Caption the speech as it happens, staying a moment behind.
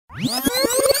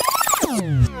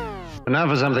Now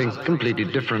for something completely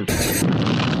different.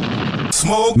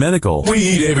 Smoke medical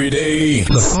weed every day.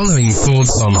 The following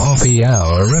thoughts on Hoppe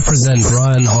Hour represent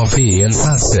Brian Hoppe and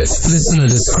that's it. Listener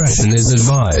discretion is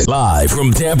advised. Live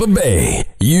from Tampa Bay,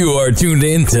 you are tuned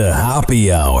in to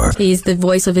Hoppe Hour. He's the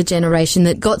voice of a generation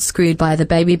that got screwed by the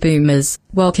baby boomers.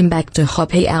 Welcome back to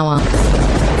Hoppe Hour.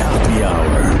 Hoppe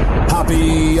Hour.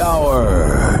 Hoppe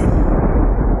Hour.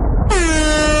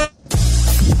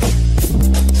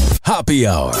 Hoppe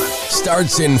Hour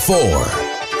starts in 4,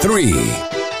 3,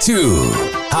 2,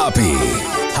 Hoppe.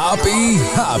 Hoppe,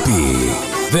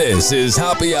 Hoppe. This is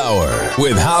Hoppe Hour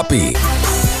with Hoppe.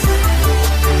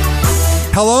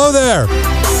 Hello there.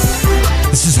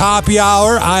 This is Hoppe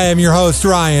Hour. I am your host,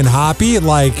 Ryan Hoppe,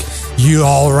 like you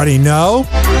already know.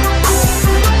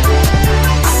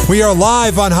 We are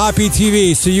live on Hoppe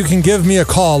TV, so you can give me a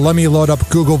call. Let me load up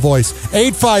Google Voice.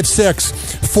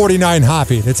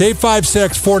 856-49-HOPPE. It's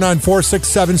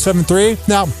 856-494-6773.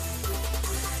 Now,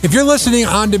 if you're listening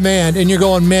on demand and you're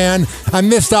going, man, I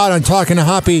missed out on talking to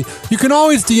Hoppe, you can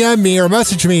always DM me or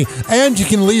message me, and you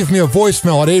can leave me a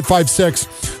voicemail at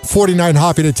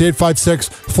 856-49-HOPPE. That's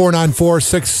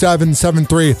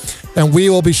 856-494-6773, and we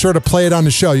will be sure to play it on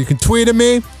the show. You can tweet at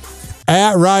me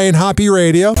at Ryan Hoppe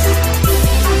Radio.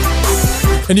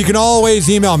 And you can always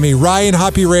email me,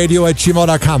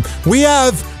 ryanhopperadio@gmail.com. We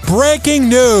have breaking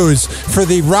news for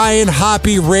the Ryan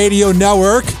Hoppe Radio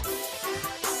Network.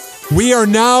 We are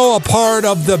now a part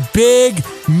of the Big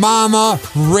Mama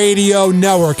Radio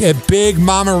Network at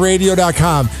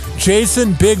bigmamaradio.com.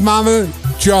 Jason Big Mama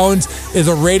Jones is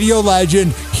a radio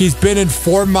legend. He's been in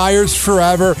Fort Myers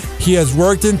forever. He has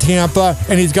worked in Tampa,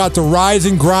 and he's got the Rise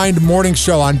and Grind morning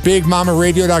show on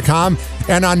bigmamaradio.com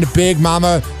and on the Big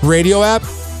Mama Radio app.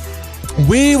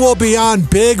 We will be on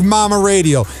Big Mama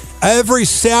Radio every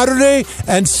Saturday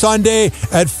and Sunday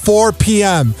at 4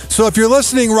 p.m. So if you're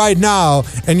listening right now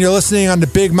and you're listening on the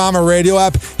Big Mama Radio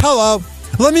app, hello.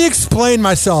 Let me explain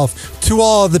myself to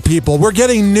all of the people. We're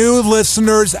getting new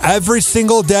listeners every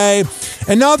single day,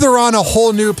 and now they're on a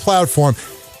whole new platform.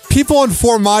 People in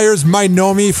Fort Myers might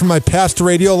know me from my past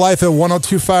radio life at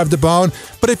 102.5 The Bone,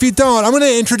 but if you don't, I'm going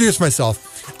to introduce myself.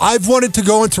 I've wanted to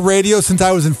go into radio since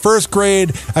I was in first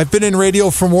grade. I've been in radio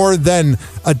for more than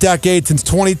a decade, since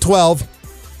 2012.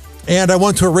 And I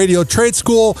went to a radio trade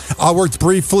school. I worked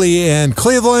briefly in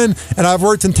Cleveland, and I've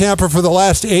worked in Tampa for the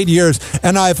last 8 years.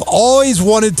 And I've always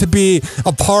wanted to be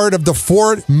a part of the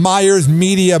Fort Myers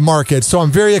media market. So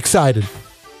I'm very excited.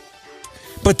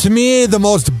 But to me, the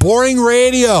most boring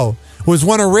radio was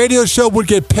when a radio show would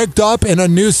get picked up in a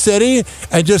new city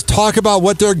and just talk about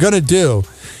what they're going to do.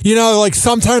 You know, like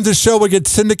sometimes the show would get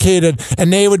syndicated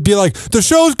and they would be like, the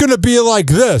show's going to be like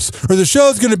this or the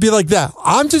show's going to be like that.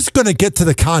 I'm just going to get to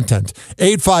the content.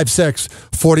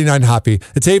 856-49-HOPPE.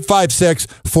 It's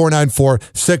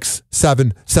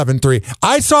 856-494-6773.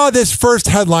 I saw this first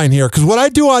headline here because what I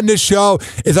do on this show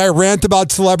is I rant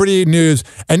about celebrity news.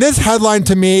 And this headline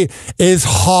to me is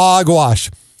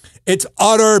hogwash. It's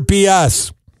utter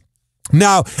BS.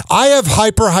 Now, I have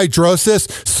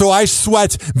hyperhidrosis, so I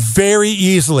sweat very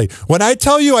easily. When I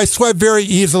tell you I sweat very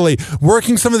easily,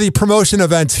 working some of the promotion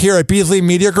events here at Beasley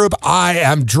Media Group, I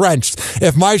am drenched.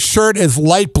 If my shirt is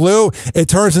light blue, it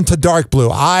turns into dark blue.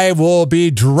 I will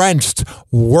be drenched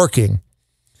working.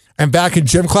 And back in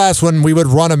gym class, when we would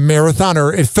run a marathon,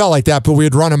 or it felt like that, but we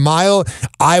would run a mile,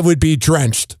 I would be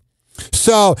drenched.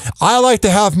 So I like to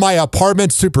have my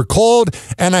apartment super cold,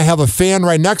 and I have a fan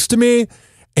right next to me.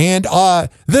 And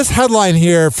this headline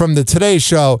here from the Today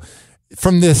Show,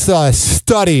 from this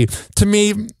study, to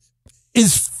me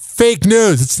is fake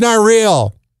news. It's not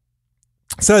real.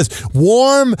 It says,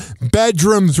 warm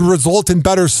bedrooms result in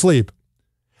better sleep.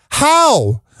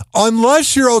 How?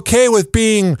 Unless you're okay with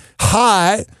being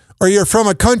hot, or you're from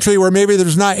a country where maybe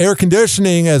there's not air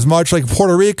conditioning as much, like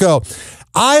Puerto Rico.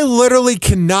 I literally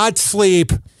cannot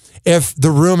sleep if the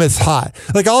room is hot.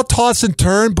 Like, I'll toss and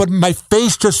turn, but my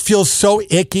face just feels so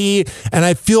icky and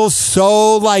I feel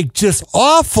so, like, just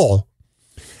awful.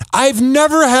 I've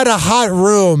never had a hot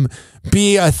room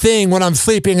be a thing when I'm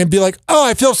sleeping and be like, oh,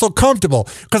 I feel so comfortable,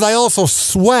 because I also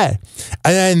sweat.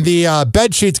 And then the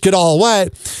bed sheets get all wet.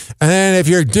 And then if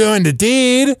you're doing the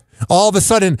deed, all of a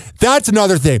sudden, that's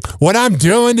another thing. When I'm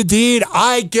doing the deed,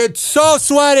 I get so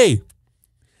sweaty.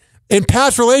 In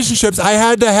past relationships, I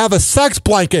had to have a sex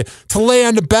blanket to lay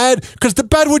on the bed because the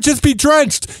bed would just be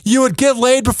drenched. You would get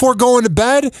laid before going to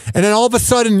bed, and then all of a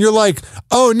sudden you're like,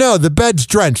 oh no, the bed's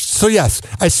drenched. So yes,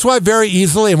 I sweat very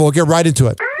easily, and we'll get right into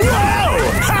it. Whoa!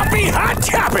 Happy hot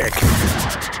topic!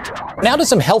 Now to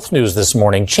some health news this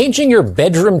morning. Changing your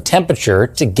bedroom temperature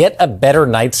to get a better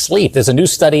night's sleep. There's a new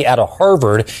study out of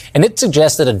Harvard, and it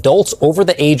suggests that adults over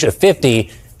the age of 50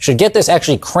 should get this,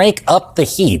 actually crank up the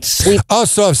heat. Sleep. Oh,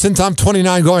 so since I'm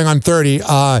 29 going on 30,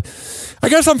 I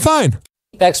guess I'm fine.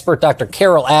 Expert Dr.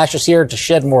 Carol Ash is here to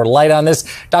shed more light on this.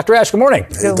 Dr. Ash, good morning.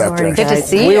 Good morning. Good to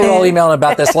see you. We were all emailing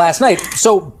about this last night.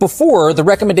 So before, the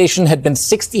recommendation had been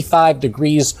 65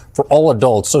 degrees for all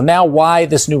adults. So now why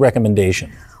this new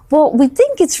recommendation? Well, we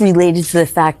think it's related to the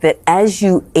fact that as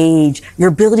you age, your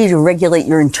ability to regulate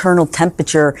your internal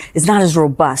temperature is not as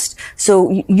robust.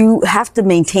 So you have to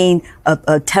maintain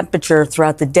a temperature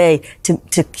throughout the day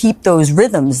to keep those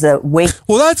rhythms that wake.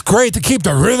 Well, that's great to keep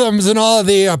the rhythms and all of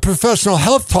the professional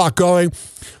health talk going.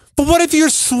 But what if you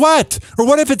sweat? Or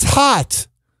what if it's hot?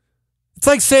 It's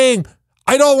like saying,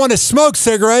 I don't want to smoke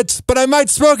cigarettes, but I might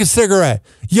smoke a cigarette.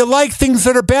 You like things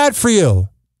that are bad for you.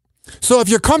 So if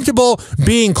you're comfortable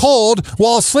being cold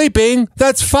while sleeping,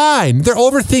 that's fine. They're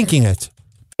overthinking it.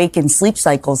 Wake and sleep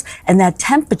cycles, and that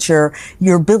temperature,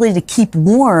 your ability to keep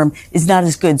warm is not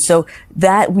as good. So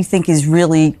that we think is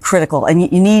really critical. And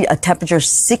you need a temperature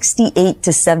 68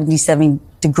 to 77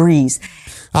 degrees.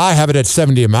 I have it at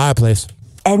 70 in my place.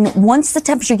 And once the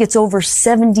temperature gets over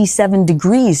 77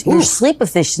 degrees, your sleep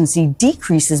efficiency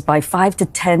decreases by 5 to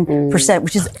 10%,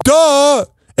 which is... Duh!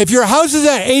 If your house is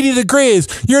at 80 degrees,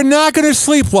 you're not going to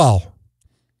sleep well.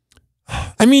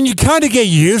 I mean, you kind of get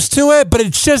used to it, but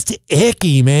it's just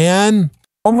icky, man.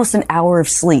 Almost an hour of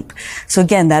sleep. So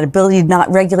again, that ability to not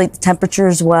regulate the temperature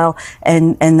as well,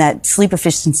 and that sleep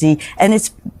efficiency. And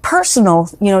it's personal.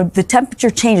 You know, the temperature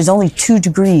change is only 2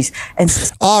 degrees. And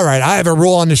all right, I have a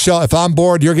rule on the show. If I'm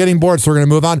bored, you're getting bored, so we're going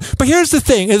to move on. But here's the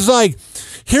thing. Is like,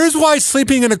 here's why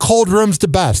sleeping in a cold room's the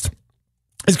best.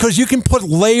 Is because you can put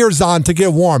layers on to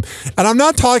get warm. And I'm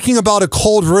not talking about a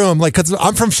cold room, like, because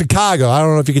I'm from Chicago. I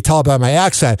don't know if you could tell by my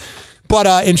accent. But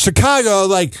in Chicago,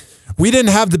 like, we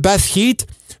didn't have the best heat.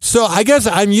 So I guess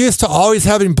I'm used to always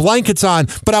having blankets on.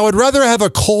 But I would rather have a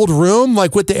cold room,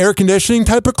 like with the air conditioning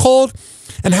type of cold,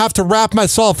 and have to wrap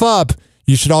myself up.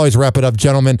 You should always wrap it up,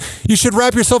 gentlemen. You should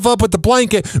wrap yourself up with the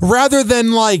blanket rather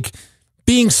than, like,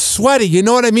 being sweaty, you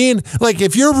know what I mean? Like,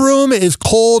 if your room is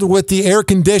cold with the air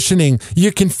conditioning,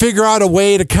 you can figure out a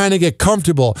way to kind of get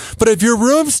comfortable. But if your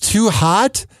room's too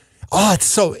hot, oh, it's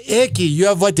so icky. You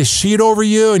have like the sheet over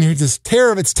you and you're just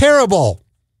terrible. It's terrible.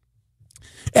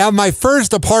 At my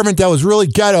first apartment that was really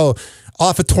ghetto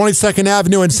off of 22nd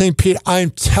Avenue in St. Pete, I'm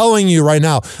telling you right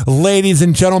now, ladies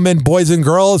and gentlemen, boys and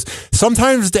girls,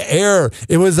 sometimes the air,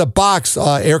 it was a box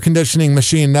air conditioning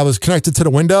machine that was connected to the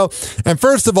window. And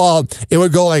first of all, it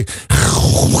would go like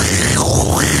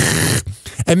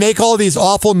and make all these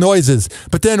awful noises.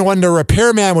 But then when the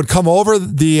repairman would come over,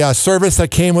 the service that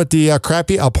came with the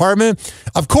crappy apartment,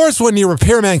 of course, when the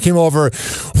repairman came over,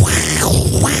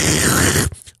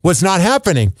 was not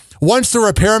happening. Once the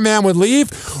repairman would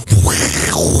leave,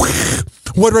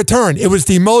 would return. It was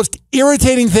the most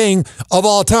irritating thing of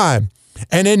all time.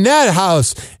 And in that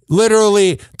house,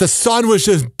 literally, the sun was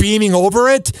just beaming over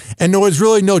it, and there was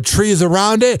really no trees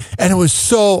around it, and it was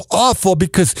so awful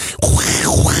because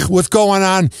what's going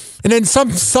on. And then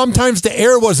sometimes the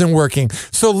air wasn't working.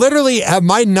 So literally, at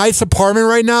my nice apartment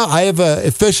right now, I have an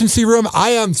efficiency room.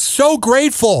 I am so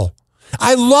grateful.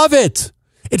 I love it.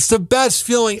 It's the best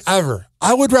feeling ever.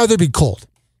 I would rather be cold.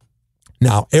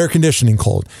 Now, air conditioning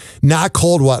cold, not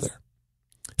cold weather.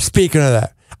 Speaking of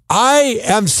that, I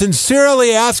am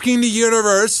sincerely asking the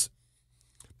universe,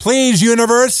 please,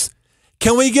 universe,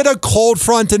 can we get a cold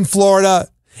front in Florida?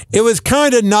 It was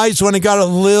kind of nice when it got a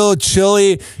little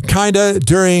chilly, kind of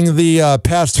during the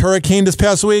past hurricane this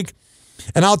past week.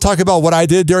 And I'll talk about what I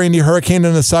did during the hurricane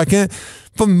in a second.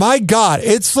 But my God,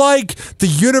 it's like the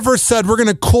universe said, we're going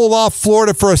to cool off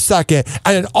Florida for a second.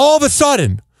 And then all of a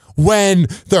sudden, when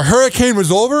the hurricane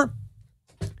was over,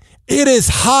 it is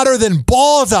hotter than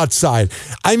balls outside.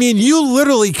 I mean, you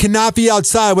literally cannot be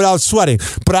outside without sweating.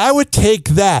 But I would take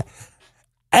that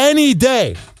any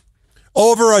day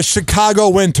over a Chicago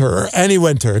winter or any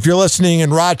winter. If you're listening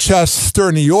in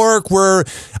Rochester, New York, where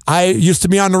I used to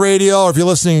be on the radio, or if you're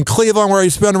listening in Cleveland, where I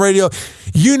used to be on the radio,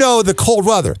 you know the cold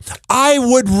weather. I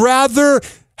would rather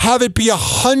have it be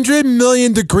 100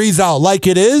 million degrees out like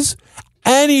it is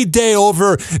any day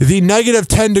over the negative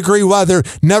 10 degree weather,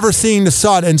 never seeing the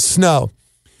sun and snow.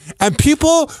 And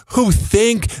people who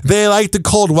think they like the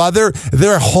cold weather,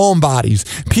 they're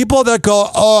homebodies. People that go,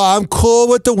 oh, I'm cool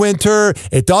with the winter,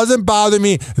 it doesn't bother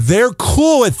me, they're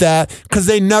cool with that because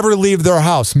they never leave their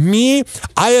house. Me,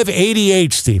 I have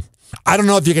ADHD. I don't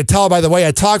know if you can tell by the way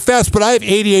I talk fast, but I have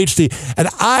ADHD. And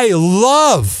I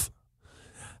love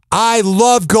I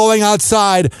love going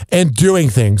outside and doing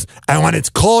things. And when it's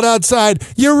cold outside,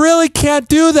 you really can't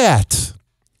do that.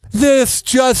 This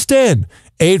just in.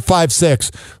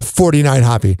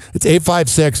 856-49-HOPPY. It's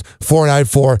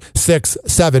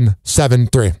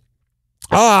 856-494-6773.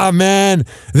 Ah, man.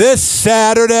 This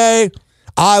Saturday,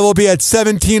 I will be at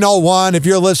 1701. If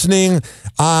you're listening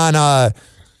on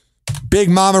Big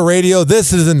Mama Radio,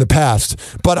 this is in the past.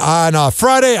 But on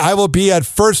Friday, I will be at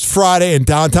First Friday in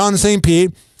downtown St.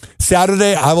 Pete.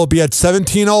 Saturday, I will be at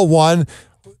 1701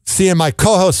 seeing my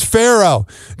co-host Pharaoh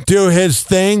do his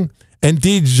thing and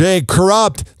DJ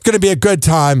Corrupt. It's going to be a good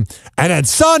time. And then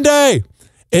Sunday,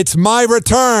 it's my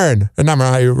return. Not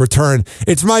my return.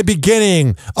 It's my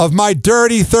beginning of my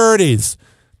dirty 30s.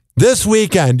 This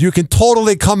weekend, you can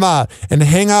totally come out and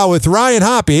hang out with Ryan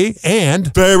Hoppe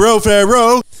and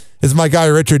Pharaoh. This is my guy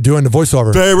Richard doing the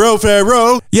voiceover.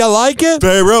 Pharaoh. You like it?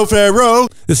 Pharaoh.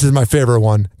 This is my favorite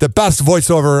one. The best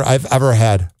voiceover I've ever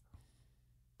had.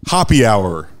 Happy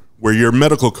Hour, where your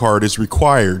medical card is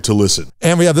required to listen.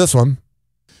 And we have this one.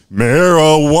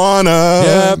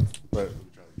 Marijuana. Yep.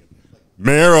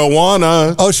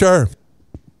 Marijuana. Oh, sure.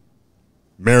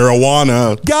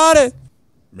 Marijuana. Got it.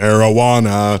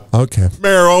 Marijuana. Okay.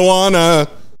 Marijuana.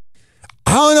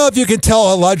 I don't know if you can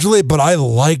tell allegedly, but I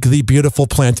like the beautiful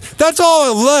plants. That's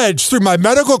all alleged through my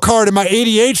medical card and my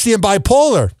ADHD and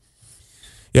bipolar.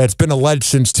 Yeah, it's been alleged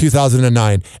since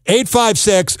 2009.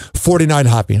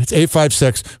 856-49-HOPPY. It's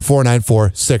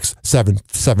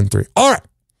 856-494-6773. All right.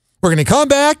 We're going to come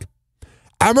back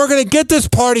and we're going to get this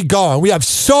party going. We have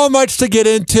so much to get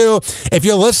into. If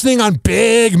you're listening on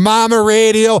Big Mama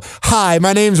Radio, hi,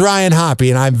 my name's Ryan Hoppe,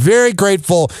 and I'm very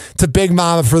grateful to Big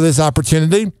Mama for this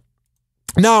opportunity.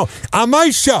 Now, on my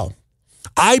show,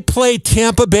 I play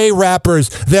Tampa Bay rappers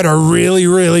that are really,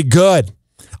 really good.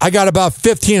 I got about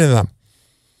 15 of them.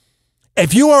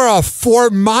 If you are a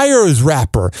Fort Myers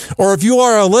rapper, or if you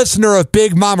are a listener of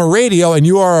Big Mama Radio and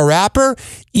you are a rapper,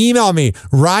 email me,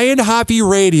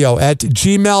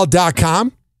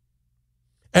 ryanhoppyradio@gmail.com,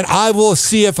 and I will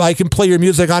see if I can play your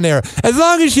music on air. As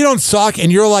long as you don't suck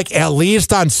and you're like at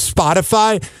least on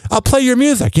Spotify, I'll play your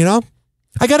music, you know?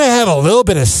 I got to have a little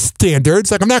bit of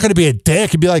standards. Like, I'm not going to be a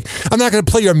dick and be like, I'm not going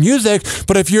to play your music,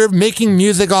 but if you're making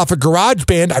music off a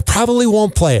GarageBand, I probably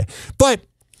won't play it. But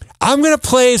I'm going to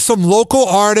play some local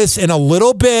artists in a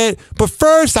little bit. But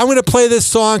first, I'm going to play this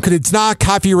song because it's not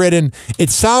copywritten.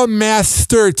 It's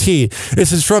Soundmaster T.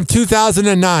 This is from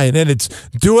 2009, and it's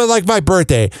Do It Like My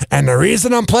Birthday. And the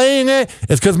reason I'm playing it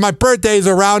is because my birthday is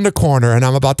around the corner, and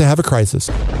I'm about to have a crisis.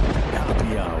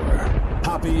 Happy Hour.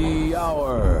 Happy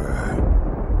Hour.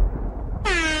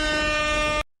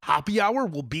 Happy Hour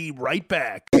will be right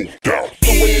back. Do it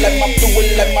like my birthday. Do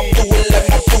it like my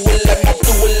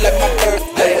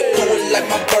birthday. Do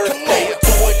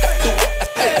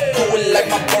it like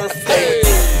my birthday.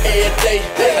 Every day, I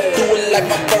do it like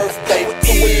my birthday.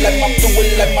 Do it like my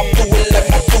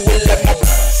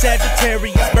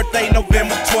Sagittarius birthday,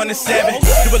 November 27.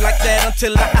 Do it like that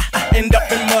until I end up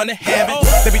in money heaven.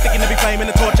 They be thinking they be flaming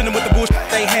and torching them with the bullshit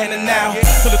they handing now.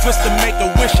 So the twist to make a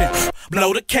wishing.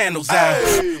 Blow the candles out.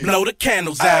 Blow the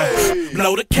candles out.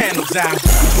 Blow the candles out.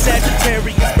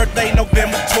 Sagittarius birthday,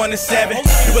 November 27.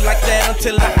 Do it like that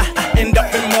until I end up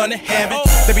in money heaven.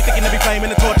 They be thinking they be flaming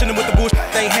and torching them with the bullshit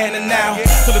they handing now.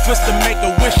 So the twist to make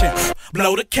a wishing.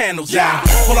 Blow the candles out.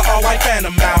 Pull an all white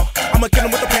phantom out. I'ma kill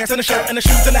him with the pants and the shirt and the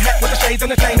shoes and the hat with the shades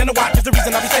and the chain and the watch is the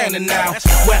reason I be standing now.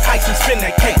 Wear ice and spin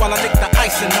that cake while I lick the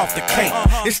icing off the cake.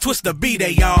 It's Twister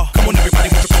B-Day, y'all. Come on, everybody,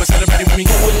 put your voice celebrate with me.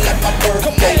 Do it like my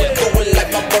birthday. Do it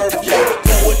like my birthday.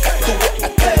 Do it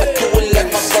like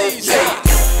my birthday.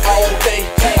 All day,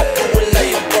 I do it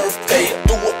like my birthday.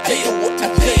 Do it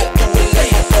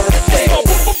like my birthday.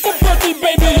 Birthday,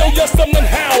 baby, yo, yes, I'm the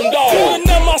hound dog. And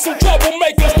them are some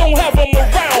troublemakers, don't have them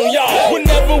around, y'all.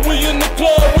 Whenever we in the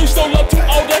club, we show love to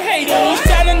all the haters.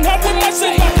 Shining hot with my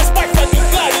shit like a spike like a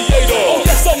gladiator. Oh,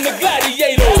 yes, I'm the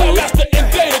gladiator. Master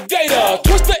and gator.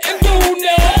 Twister and dude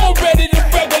now, I'm ready to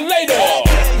regulator.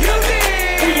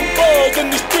 We the birds in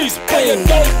the streets, playing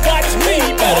don't watch me,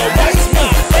 better watch my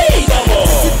feet.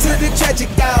 Listen to the tragic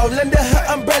doll under her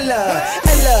umbrella.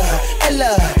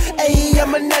 Ella, ayy,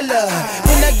 I'm an Ella.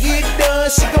 When I get done,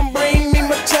 she gon' bring me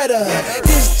my cheddar.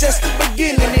 This just the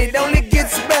beginning, it only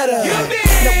gets better.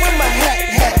 Now with my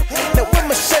hat, now with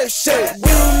my shirt.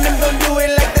 We them gon' do it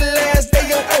like the last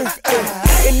day on earth.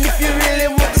 And if you really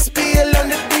want to spill on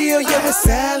the deal, yeah, it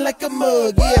sound like a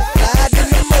mug, yeah, fly in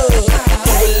the mug.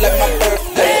 Do it like my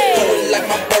birthday, do it like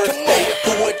my birthday.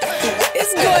 Do it.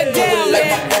 It's going down, like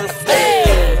my birthday.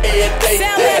 Every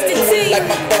day, do it like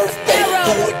my birthday.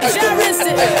 Let's get it.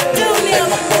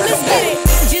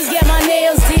 Just get my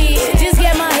nails did.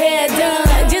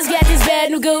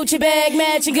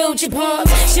 Gucci pumps,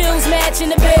 shoes matching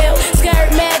the belt, skirt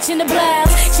matching the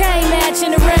blouse, chain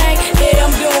matching the ring. Yeah,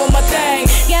 I'm doing my thing.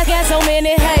 Got so many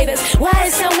haters. Why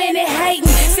is so many hating?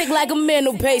 Sick like a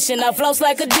mental patient. I floss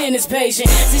like a dentist patient.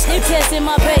 This shit testing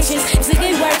my patience. Sick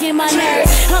and working my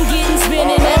nerves. I'm getting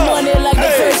spending that money like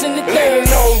the first and the third.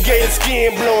 On gay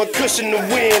skin blowing cushion the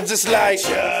wind just like.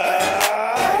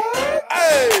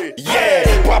 Hey, yeah,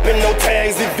 popping no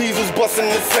tags and visas busting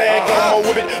the sag. I'm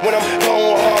whip it when I'm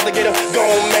going hard to get a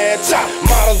gone mad chop.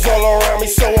 Models all around me,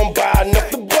 so I'm buying up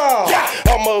the bar.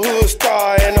 I'm a hood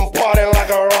star and I'm partying like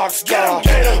a rock star.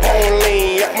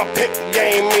 Only at my pick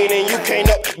game, meaning you can't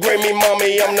upgrade me,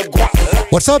 mommy. I'm the guap.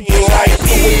 What's up? Like, do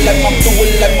it like my, do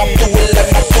it like my, do it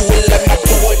like my, do it like my,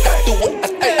 do it, I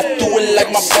do it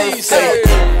like my birthday.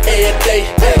 Every day,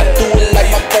 I do it like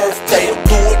my birthday.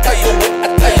 Do it, I do it, I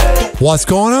do it. What's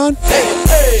going on?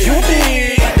 Hey, you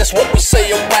did. That's what we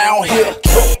say around here.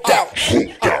 Dropped out,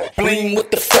 bling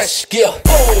with the fresh gear.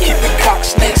 Keep it cock,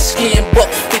 snake skin, buck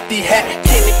 50 hat,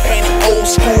 candy painted, old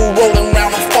school, rolling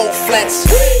around on 4 flats.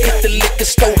 Hit the liquor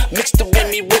store, mix the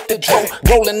Remy with the dro,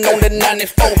 rolling on the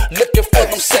 94, looking for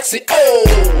them sexy. Oh,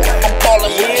 I'm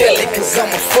ballin' with Kelly 'cause I'm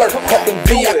a flirt. Pumping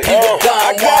VIP to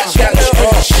Don Juan down the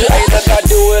street. Hey, look, I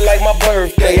do it like my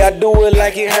birthday. I do it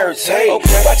like it hurts. Hey,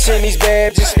 watching these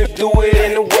bad just to do it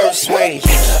in the worst way.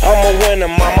 I'm a winner,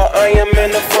 mama. I am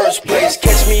in the first place.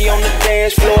 Catch me on the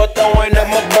dance floor throwing up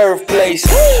my birthplace.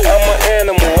 I'm an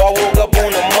animal. I woke up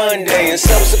on a Monday and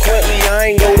subsequently I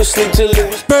ain't go to sleep till it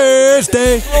was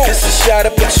Thursday. Just a shot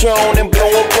of Patron and blow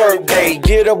a birthday.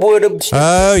 Get up with a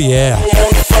oh yeah. On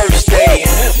the first day.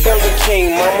 Burger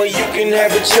King, mama, you can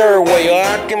have it your way, or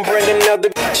I can bring another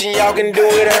bitch and y'all can do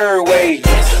it her way.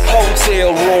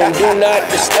 Hotel room, do not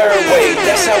disturb way.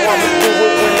 That's how I'ma do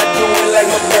it when I do it like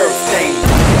my birthday.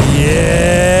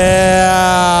 Yeah.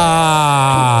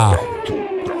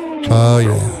 Oh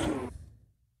yeah.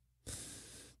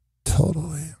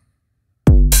 Totally.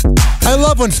 I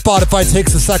love when Spotify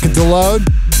takes a second to load.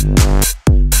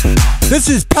 This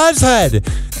is Pezhead,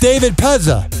 David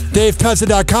Pezza,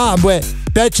 DavePezza.com with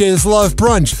Betches Love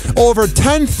Brunch. Over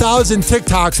 10,000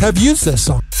 TikToks have used this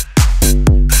song.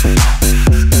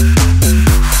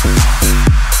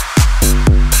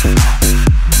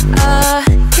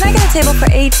 Can I get a table for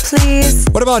 8, please?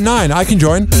 What about 9? I can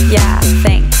join. Yeah,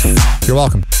 thanks. You're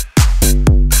welcome.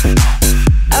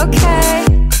 Okay.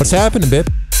 What's happening, babe?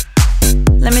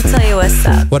 Let me tell you what's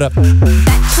up. What up?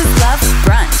 Betches Love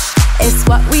Brunch. It's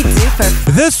what we do for...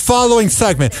 This following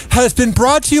segment has been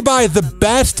brought to you by the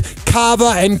best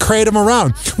Kava and Kratom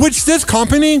around, which this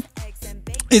company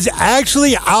is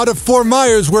actually out of Fort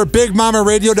Myers, where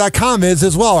BigMamaRadio.com is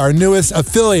as well, our newest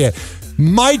affiliate.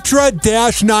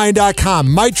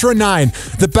 Mitra-9.com. Mitra 9,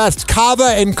 the best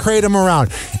Kava and Kratom around.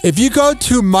 If you go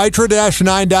to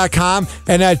Mitra-9.com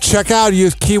and at checkout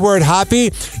use keyword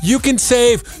Hoppe, you can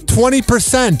save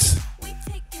 20%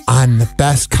 on the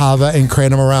best Kava and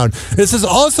Kratom around. This is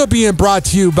also being brought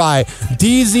to you by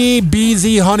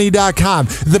DZBZHoney.com,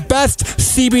 the best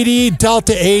CBD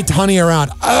Delta 8 honey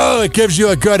around. Oh, it gives you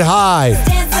a good high.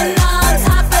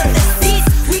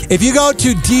 If you go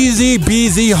to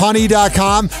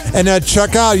DZBZHoney.com and at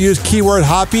checkout use keyword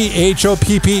Hoppe,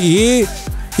 Hoppe,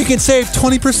 you can save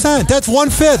 20%. That's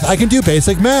 1/5. I can do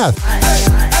basic math.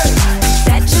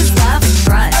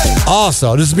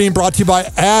 Also, this is being brought to you by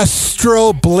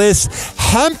Astro Bliss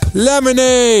Hemp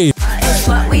Lemonade.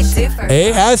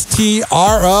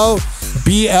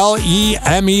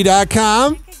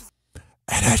 ASTROBLEME.com.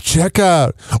 And at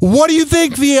checkout, what do you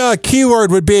think the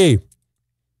keyword would be?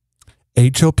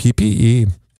 HOPPE.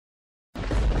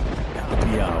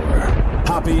 Happy Hour.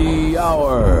 Happy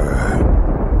Hour.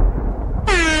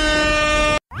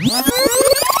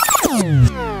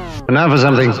 Now for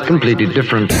something completely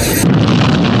different.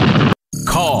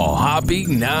 Call Hoppe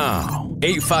now.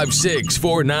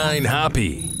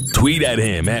 856-49-HOPPE. Tweet at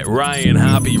him at Ryan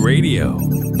Hoppe Radio.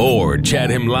 Or chat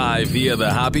him live via the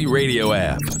Hoppe Radio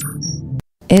app.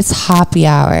 It's Happy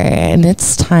Hour, and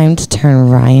it's time to turn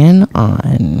Ryan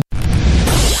on.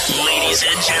 Ladies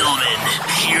and gentlemen,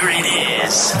 here it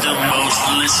is. The most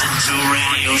listened to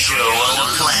radio show on the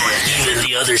planet. Even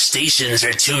the other stations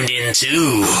are tuned in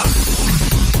too.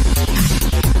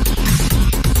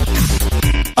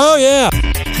 Oh, yeah.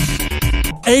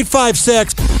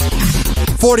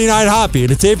 856-49-HOPPE.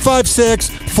 And it's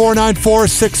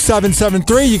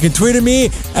 856-494-6773. You can tweet at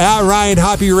me at Ryan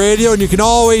Hoppe Radio, and you can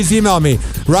always email me,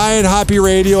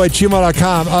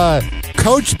 RyanHoppeRadio@gmail.com.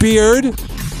 Coach Beard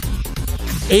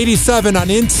 87 on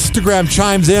Instagram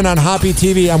chimes in on Hoppy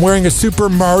TV. I'm wearing a Super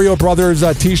Mario Brothers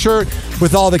t-shirt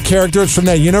with all the characters from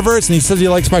that universe, and he says he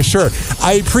likes my shirt.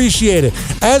 I appreciate it.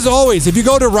 As always, if you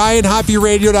go to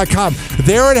RyanHoppyRadio.com,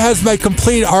 there it has my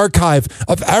complete archive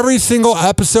of every single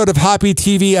episode of Hoppy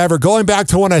TV ever, going back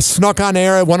to when I snuck on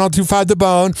air at 102.5 The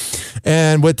Bone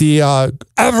and with the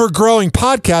ever-growing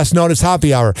podcast known as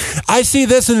Hoppy Hour. I see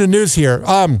this in the news here.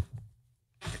 I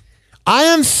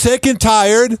am sick and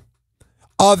tired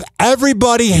of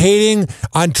everybody hating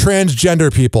on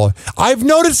transgender people. I've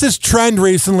noticed this trend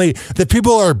recently that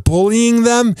people are bullying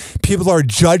them, people are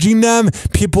judging them,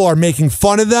 people are making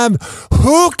fun of them.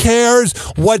 Who cares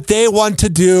what they want to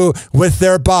do with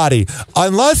their body?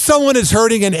 Unless someone is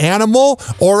hurting an animal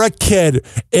or a kid,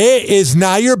 it is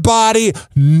not your body.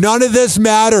 None of this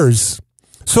matters.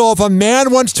 So if a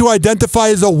man wants to identify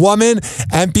as a woman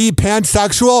and be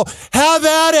pansexual, have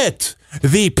at it.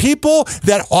 The people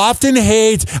that often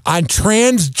hate on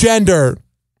transgender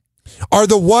are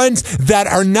the ones that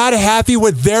are not happy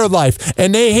with their life,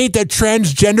 and they hate that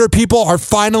transgender people are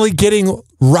finally getting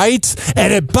rights,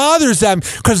 and it bothers them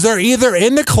because they're either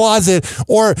in the closet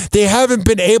or they haven't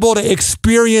been able to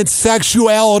experience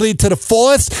sexuality to the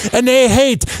fullest, and they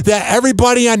hate that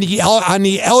everybody on the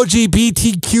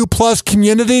LGBTQ plus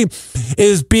community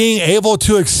is being able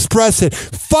to express it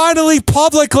finally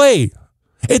publicly.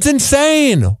 It's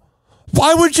insane.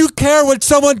 Why would you care what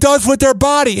someone does with their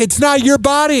body? It's not your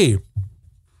body.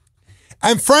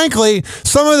 And frankly,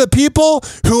 some of the people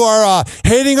who are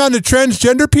hating on the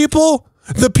transgender people,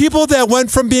 the people that went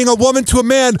from being a woman to a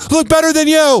man, look better than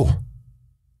you.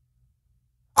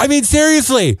 I mean,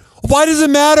 seriously, why does it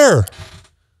matter?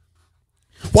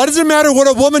 Why does it matter what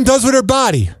a woman does with her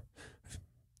body?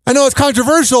 I know it's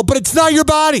controversial, but it's not your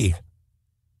body.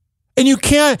 And you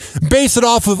can't base it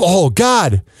off of, oh,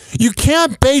 God. You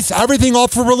can't base everything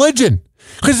off of religion.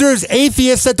 Because there's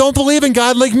atheists that don't believe in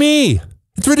God like me.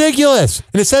 It's ridiculous.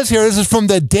 And it says here, this is from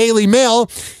the Daily Mail,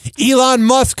 Elon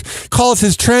Musk calls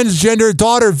his transgender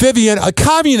daughter Vivian a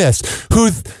communist who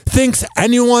thinks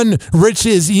anyone rich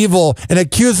is evil and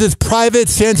accuses private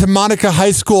Santa Monica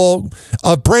High School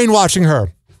of brainwashing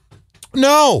her.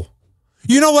 No.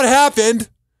 You know what happened?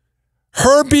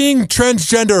 Her being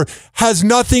transgender has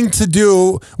nothing to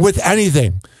do with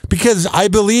anything, because I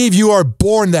believe you are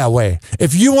born that way.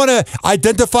 If you want to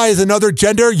identify as another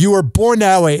gender, you were born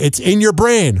that way. It's in your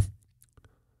brain.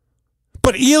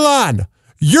 But Elon,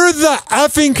 you're the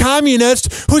effing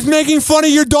communist who's making fun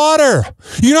of your daughter.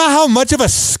 You know how much of a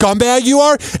scumbag you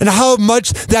are and how much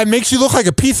that makes you look like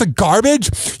a piece of garbage?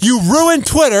 You ruined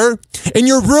Twitter and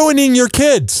you're ruining your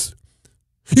kids.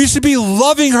 You should be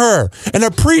loving her and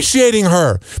appreciating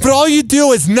her. But all you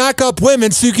do is knock up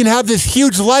women so you can have this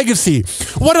huge legacy.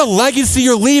 What a legacy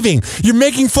you're leaving. You're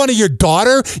making fun of your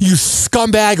daughter, you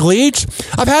scumbag leech.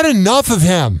 I've had enough of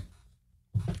him.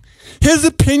 His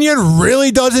opinion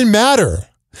really doesn't matter.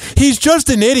 He's just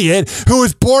an idiot who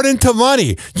was born into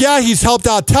money. Yeah, he's helped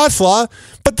out Tesla,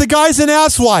 but the guy's an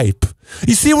asswipe.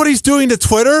 You see what he's doing to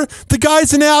Twitter? The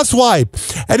guy's an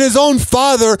asswipe. And his own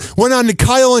father went on the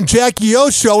Kyle and Jackie O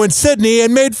show in Sydney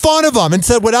and made fun of him and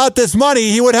said without this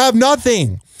money, he would have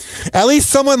nothing. At least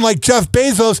someone like Jeff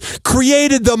Bezos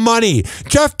created the money.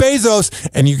 Jeff Bezos,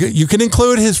 and you can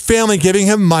include his family giving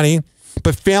him money,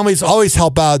 but families always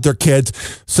help out their kids.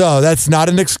 So that's not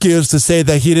an excuse to say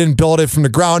that he didn't build it from the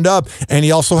ground up. And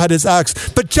he also had his ex.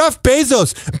 But Jeff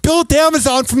Bezos built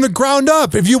Amazon from the ground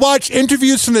up. If you watch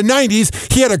interviews from the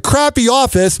 90s, he had a crappy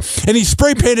office and he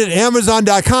spray painted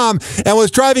Amazon.com and was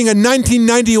driving a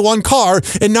 1991 car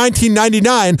in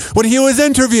 1999 when he was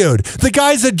interviewed. The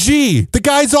guy's a G. The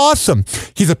guy's awesome.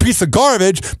 He's a piece of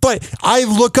garbage, but I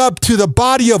look up to the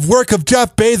body of work of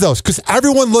Jeff Bezos because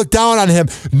everyone looked down on him.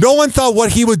 No one thought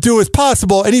what he would do is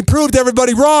possible, and he proved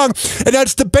everybody wrong, and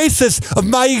that's the basis of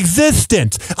my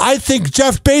existence. I think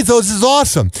Jeff Bezos is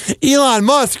awesome. Elon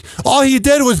Musk, all he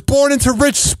did was born into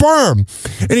rich sperm,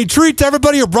 and he treats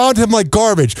everybody around him like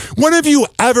garbage. When have you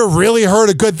ever really heard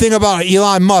a good thing about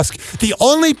Elon Musk? The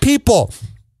only people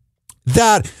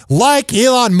that like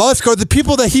Elon Musk are the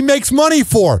people that he makes money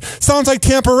for. Sounds like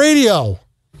Tampa Radio.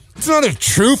 It's not a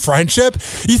true friendship.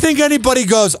 You think anybody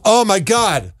goes, oh my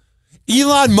God,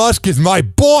 Elon Musk is my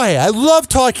boy. I love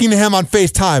talking to him on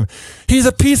FaceTime. He's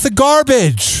a piece of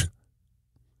garbage.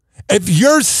 If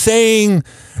you're saying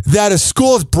that a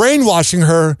school is brainwashing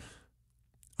her,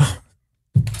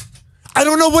 I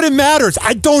don't know what it matters.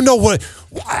 I don't know what.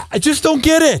 I just don't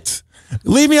get it.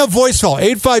 Leave me a voicemail,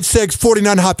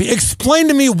 856-49-HOPPY. Explain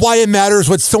to me why it matters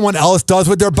what someone else does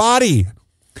with their body.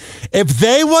 If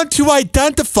they want to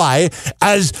identify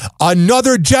as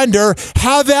another gender,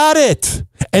 have at it.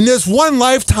 In this one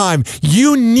lifetime,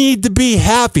 you need to be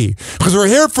happy because we're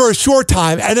here for a short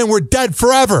time and then we're dead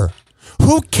forever.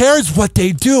 Who cares what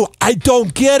they do? I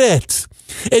don't get it.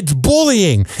 It's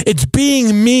bullying. It's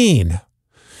being mean.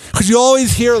 Because you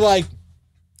always hear like,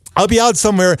 I'll be out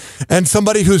somewhere and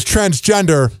somebody who's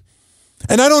transgender,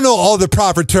 and I don't know all the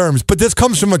proper terms, but this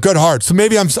comes from a good heart. So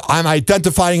maybe I'm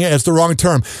identifying it as the wrong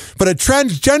term. But a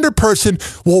transgender person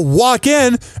will walk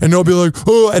in and they'll be like,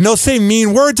 oh, and they'll say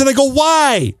mean words. And I go,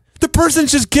 why? The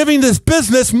person's just giving this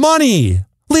business money.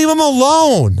 Leave them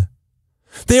alone.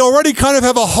 They already kind of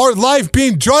have a hard life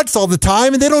being judged all the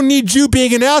time, and they don't need you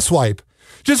being an asswipe.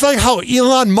 Just like how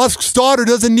Elon Musk's daughter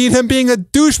doesn't need him being a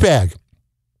douchebag.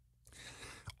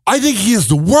 I think he is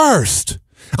the worst.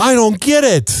 I don't get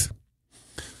it.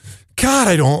 God,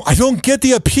 I don't get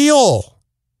the appeal.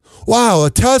 Wow, a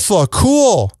Tesla,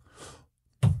 cool.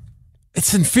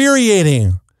 It's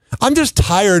infuriating. I'm just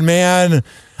tired, man.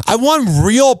 I want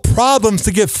real problems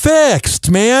to get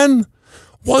fixed, man.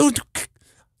 Let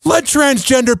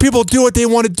transgender people do what they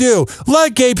want to do.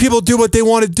 Let gay people do what they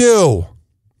want to do.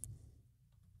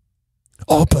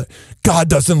 Oh, but God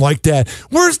doesn't like that.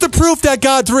 Where's the proof that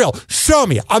God's real? Show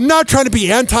me. I'm not trying to be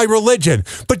anti-religion,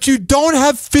 but you don't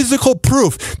have physical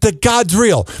proof that God's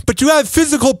real. But you have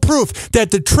physical proof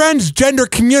that the transgender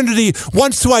community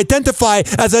wants to identify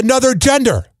as another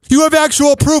gender. You have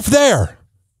actual proof there.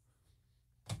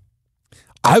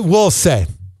 I will say,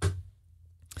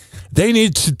 they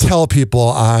need to tell people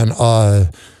on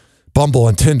Bumble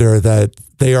and Tinder that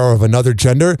they are of another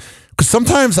gender. Because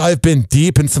sometimes I've been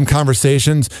deep in some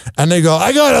conversations and they go,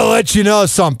 I got to let you know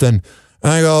something.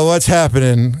 And I go, what's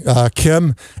happening,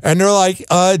 Kim? And they're like,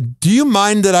 do you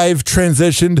mind that I've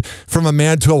transitioned from a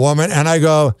man to a woman? And I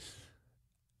go,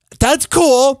 that's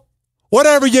cool.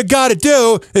 Whatever you got to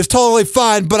do is totally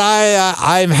fine. But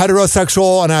I'm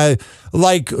heterosexual and I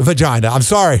like vagina. I'm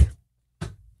sorry.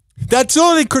 That's the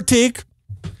only critique,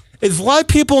 is let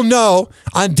people know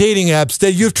on dating apps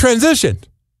that you've transitioned.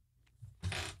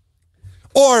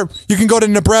 Or you can go to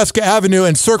Nebraska Avenue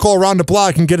and circle around the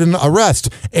block and get an arrest.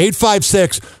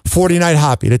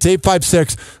 856-49-HOPPY. That's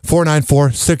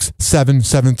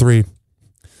 856-494-6773.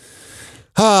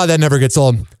 That never gets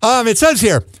old. It says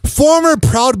here, former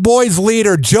Proud Boys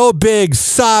leader Joe Biggs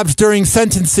sobs during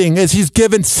sentencing as he's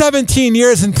given 17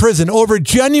 years in prison over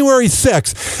January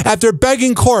 6th after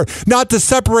begging court not to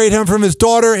separate him from his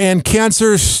daughter and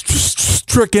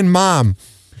cancer-stricken mom.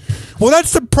 Well,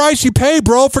 that's the price you pay,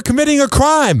 bro, for committing a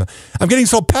crime. I'm getting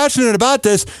so passionate about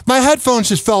this, my headphones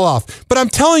just fell off. But I'm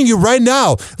telling you right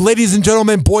now, ladies and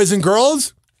gentlemen, boys and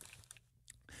girls,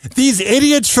 these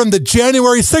idiots from the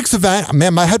January 6th event,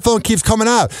 man, my headphone keeps coming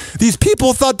out. These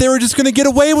people thought they were just going to get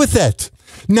away with it.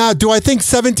 Now, do I think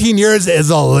 17 years is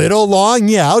a little long?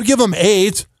 Yeah, I'll give them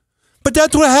 8. But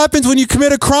that's what happens when you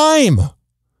commit a crime.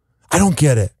 I don't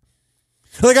get it.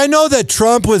 Like, I know that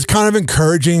Trump was kind of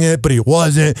encouraging it, but he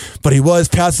wasn't. But he was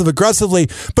passive aggressively.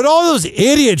 But all those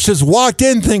idiots just walked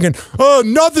in thinking, oh,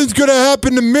 nothing's going to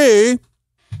happen to me.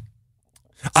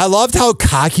 I loved how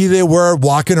cocky they were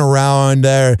walking around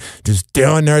there, just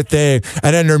doing their thing.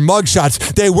 And then their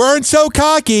mugshots, they weren't so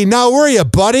cocky. Now were you,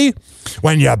 buddy?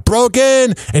 When you broke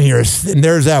in and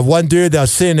there's that one dude that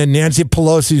was sitting in Nancy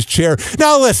Pelosi's chair.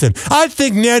 Now listen, I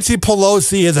think Nancy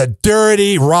Pelosi is a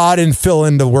dirty, rotten, fill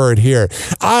in the word here.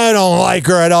 I don't like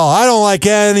her at all. I don't like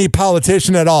any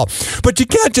politician at all. But you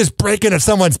can't just break into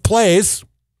someone's place.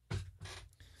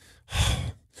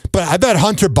 But I bet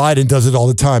Hunter Biden does it all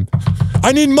the time.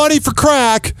 I need money for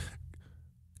crack.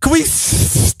 Can we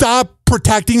stop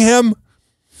protecting him?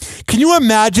 Can you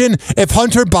imagine if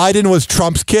Hunter Biden was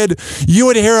Trump's kid? You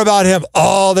would hear about him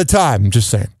all the time. I'm just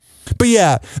saying. But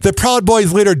yeah, the Proud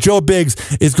Boys leader, Joe Biggs,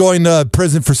 is going to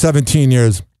prison for 17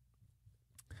 years.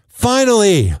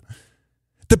 Finally,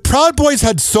 the Proud Boys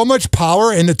had so much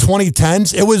power in the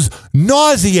 2010s, it was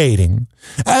nauseating.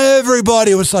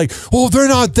 Everybody was like, oh, they're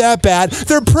not that bad.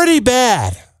 They're pretty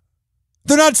bad.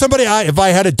 They're not somebody, if I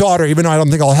had a daughter, even though I don't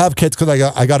think I'll have kids because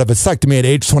I got a vasectomy at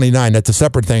age 29. That's a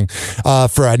separate thing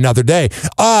for another day.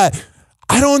 I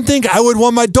don't think I would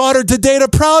want my daughter to date a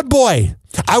Proud Boy.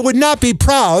 I would not be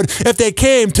proud if they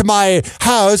came to my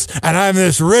house and I'm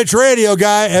this rich radio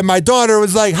guy and my daughter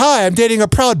was like, hi, I'm dating a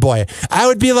Proud Boy. I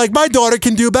would be like, my daughter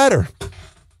can do better.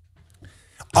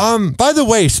 By the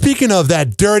way, speaking of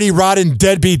that dirty, rotten,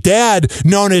 deadbeat dad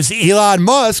known as Elon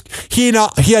Musk, he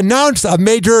announced a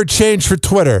major change for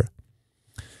Twitter.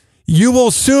 You will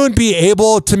soon be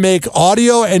able to make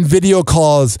audio and video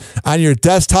calls on your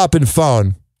desktop and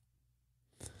phone.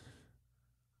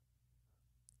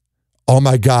 Oh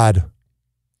my God.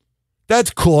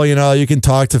 That's cool. You know, you can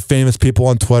talk to famous people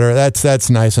on Twitter. That's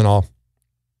nice and all.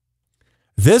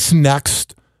 This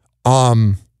next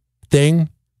thing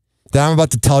that I'm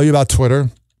about to tell you about Twitter,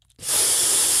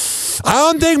 I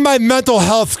don't think my mental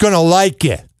health's going to like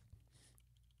it.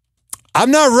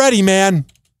 I'm not ready, man.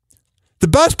 The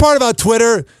best part about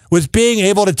Twitter was being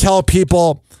able to tell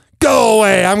people, go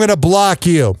away, I'm going to block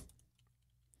you.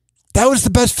 That was the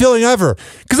best feeling ever.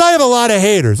 Because I have a lot of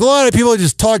haters. A lot of people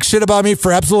just talk shit about me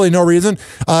for absolutely no reason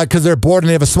because they're bored and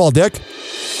they have a small dick.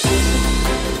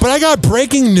 But I got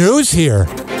breaking news here.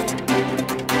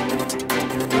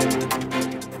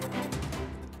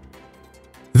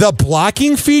 The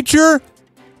blocking feature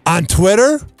on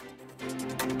Twitter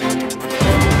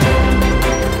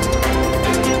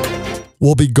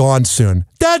will be gone soon.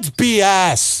 That's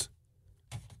BS.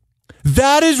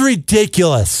 That is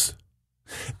ridiculous.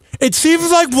 It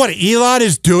seems like what Elon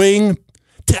is doing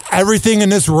to everything in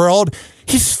this world,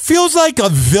 he feels like a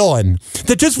villain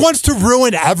that just wants to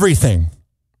ruin everything.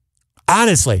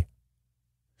 Honestly.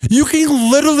 You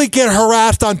can literally get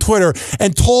harassed on Twitter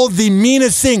and told the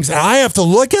meanest things, and I have to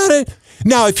look at it?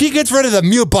 Now, if he gets rid of the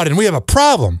mute button, we have a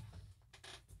problem.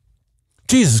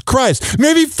 Jesus Christ.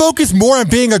 Maybe focus more on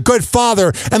being a good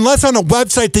father and less on a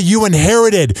website that you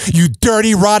inherited, you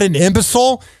dirty, rotten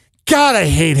imbecile. God, I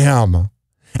hate him.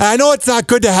 And I know it's not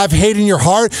good to have hate in your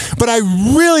heart, but I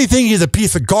really think he's a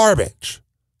piece of garbage.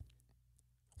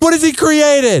 What has he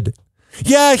created?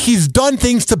 Yeah, he's done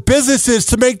things to businesses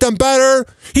to make them better.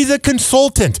 He's a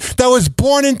consultant that was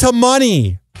born into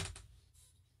money.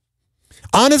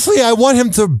 Honestly, I want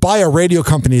him to buy a radio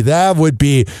company. That would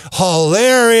be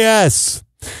hilarious.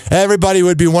 Everybody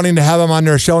would be wanting to have him on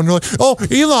their show and like, oh,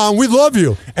 Elon, we love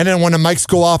you. And then when the mics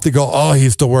go off, they go, oh,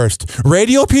 he's the worst.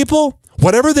 Radio people,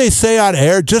 whatever they say on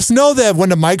air, just know that when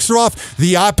the mics are off,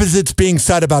 the opposite's being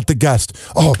said about the guest.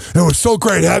 Oh, it was so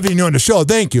great having you on the show.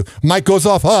 Thank you. Mic goes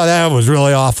off. Oh, that was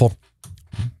really awful.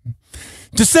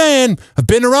 Just saying, I've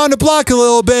been around the block a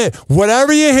little bit.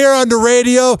 Whatever you hear on the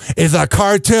radio is a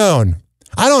cartoon.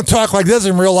 I don't talk like this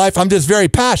in real life. I'm just very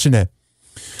passionate.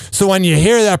 So when you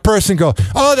hear that person go,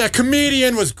 oh, that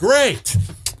comedian was great.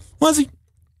 Was he?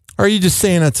 Or are you just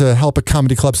saying that to help a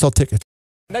comedy club sell tickets?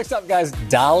 Next up, guys,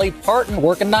 Dolly Parton,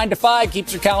 working 9 to 5,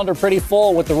 keeps her calendar pretty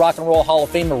full with the Rock and Roll Hall of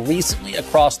Famer recently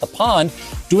across the pond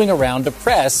doing a round of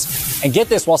press. And get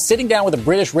this, while sitting down with a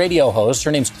British radio host,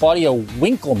 her name's Claudia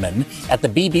Winkleman at the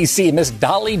BBC, Miss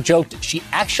Dolly joked she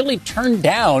actually turned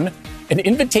down an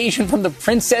invitation from the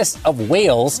Princess of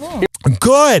Wales. Oh.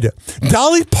 Good.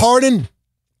 Dolly Parton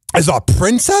as a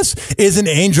princess is an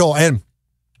angel. And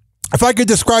if I could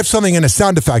describe something in a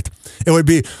sound effect, it would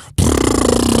be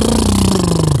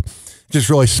just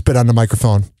really spit on the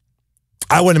microphone.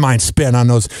 I wouldn't mind spitting on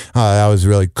those. That was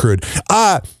really crude.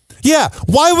 Yeah,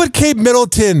 why would Kate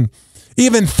Middleton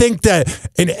even think that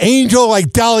an angel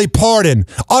like Dolly Parton,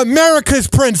 America's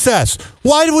princess,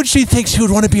 why would she think she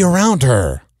would want to be around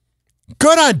her?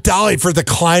 Good on Dolly for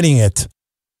declining it.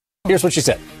 Here's what she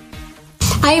said.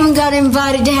 I even got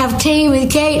invited to have tea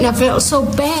with Kate, and I felt so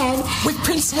bad. With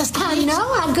Princess Kate? I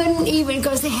know, I couldn't even,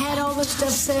 because they had all the stuff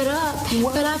set up.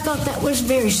 What? But I thought that was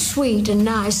very sweet and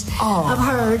nice of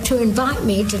her to invite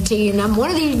me to tea. And one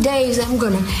of these days, I'm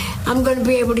gonna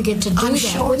be able to get to do that.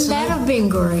 Sure Wouldn't that have been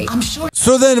great? I'm sure.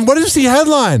 So then, what is the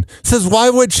headline? It says, why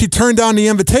would she turn down the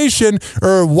invitation,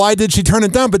 or why did she turn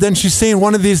it down? But then she's saying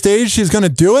one of these days she's going to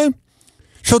do it.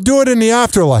 She'll do it in the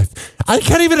afterlife. I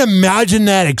can't even imagine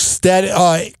that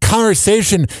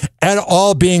conversation at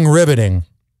all being riveting.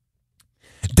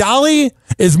 Dolly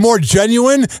is more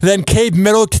genuine than Kate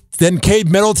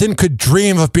Middleton could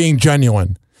dream of being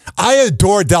genuine. I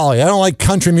adore Dolly. I don't like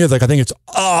country music. I think it's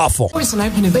awful. But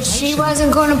she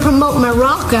wasn't going to promote my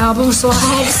rock album, so I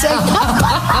had to say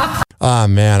no. Oh,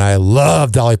 man, I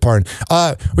love Dolly Parton.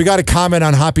 We got a comment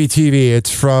on Hoppe TV.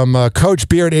 It's from Coach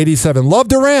Beard87. Love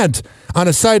Durant. On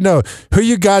a side note, who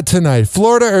you got tonight,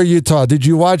 Florida or Utah? Did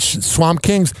you watch Swamp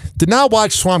Kings? Did not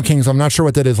watch Swamp Kings. I'm not sure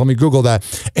what that is. Let me Google that.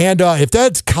 And if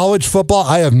that's college football,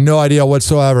 I have no idea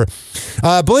whatsoever.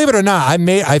 Believe it or not,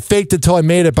 I faked it till I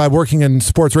made it by working in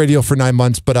sports radio for 9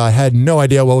 months, but I had no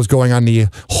idea what was going on the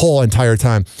whole entire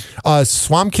time.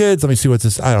 Swamp Kids, let me see what's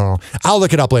this. I don't know. I'll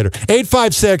look it up later.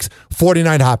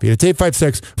 856-49-HOPPE. It's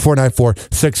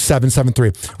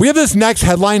 856-494-6773. We have this next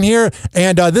headline here,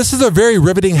 and this is a very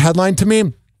riveting headline to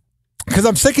me because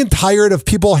I'm sick and tired of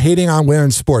people hating on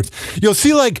women's sports. You'll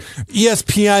see like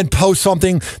ESPN post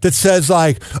something that says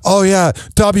like, oh yeah,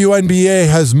 WNBA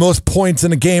has most points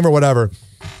in a game or whatever.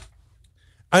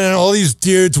 And then all these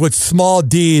dudes with small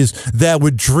D's that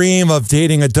would dream of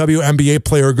dating a WNBA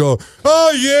player go,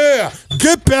 oh yeah,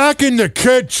 get back in the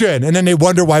kitchen. And then they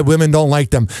wonder why women don't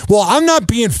like them. Well, I'm not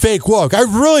being fake woke. I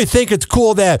really think it's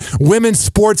cool that women's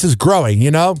sports is growing,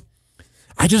 you know?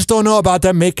 I just don't know about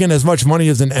them making as much money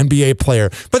as an NBA player.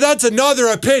 But that's another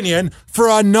opinion for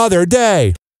another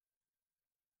day.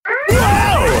 Whoa!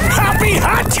 Happy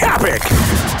Hot Topic!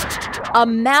 A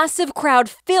massive crowd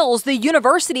fills the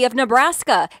University of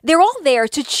Nebraska. They're all there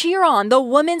to cheer on the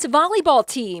women's volleyball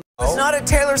team. It's not a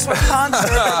Taylor Swift concert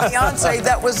with Beyonce.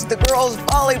 That was the girls'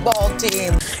 volleyball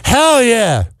team. Hell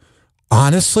yeah.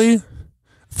 Honestly,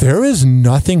 there is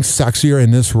nothing sexier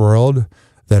in this world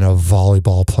than a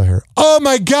volleyball player. Oh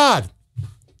my God.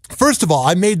 First of all,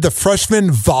 I made the freshman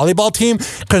volleyball team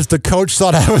because the coach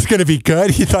thought I was going to be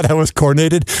good. He thought I was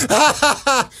coordinated.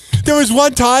 There was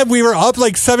one time we were up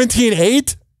like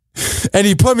 17-8 and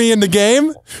he put me in the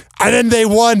game and then they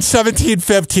won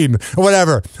 17-15 or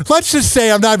whatever. Let's just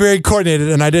say I'm not very coordinated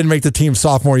and I didn't make the team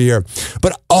sophomore year.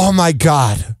 But oh my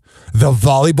God, the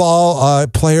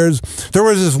volleyball players. There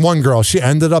was this one girl. She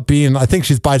ended up being, I think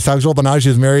she's bisexual, but now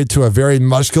she's married to a very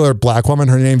muscular black woman.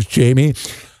 Her name's Jamie.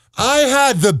 I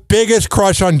had the biggest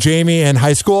crush on Jamie in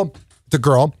high school, the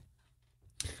girl.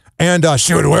 And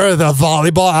she would wear the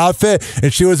volleyball outfit,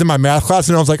 and she was in my math class,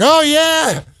 and I was like, oh,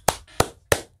 yeah.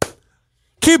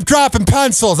 Keep dropping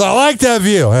pencils. I like that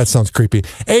view. That sounds creepy.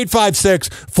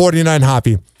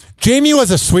 856-49-HOPPY. Jamie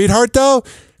was a sweetheart, though,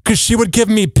 because she would give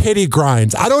me pity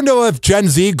grinds. I don't know if Gen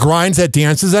Z grinds at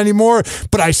dances anymore,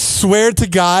 but I swear to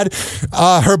God,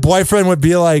 her boyfriend would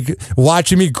be like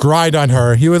watching me grind on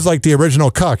her. He was like the original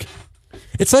cuck.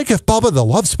 It's like if Bubba the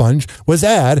Love Sponge was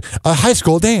at a high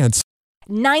school dance.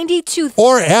 92.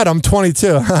 Or Adam,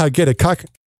 22. Get it, cuck.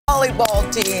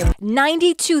 Volleyball team.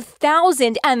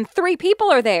 92,003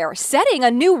 people are there, setting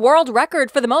a new world record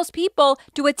for the most people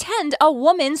to attend a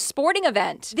women's sporting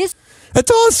event.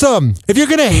 That's awesome. If you're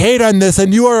going to hate on this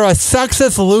and you are a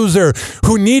sexist loser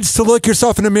who needs to look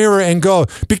yourself in the mirror and go,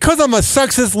 because I'm a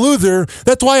sexist loser,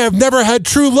 that's why I've never had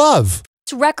true love.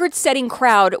 This record-setting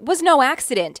crowd was no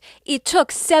accident. It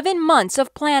took 7 months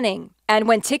of planning. And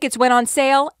when tickets went on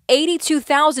sale,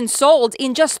 82,000 sold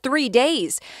in just 3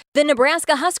 days. The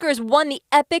Nebraska Huskers won the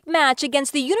epic match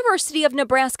against the University of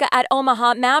Nebraska at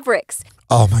Omaha Mavericks.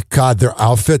 Oh my God, their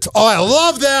outfits. Oh, I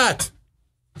love that.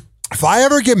 If I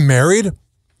ever get married,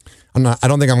 I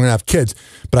don't think I'm going to have kids,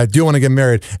 but I do want to get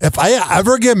married. If I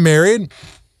ever get married,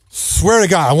 swear to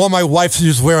God, I want my wife to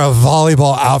just wear a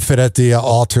volleyball outfit at the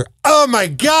altar. Oh my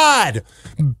God,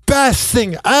 best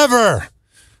thing ever.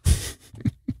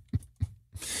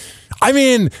 I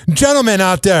mean, gentlemen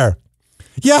out there,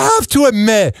 you have to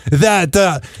admit that,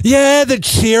 the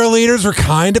cheerleaders were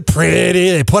kind of pretty.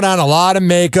 They put on a lot of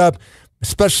makeup,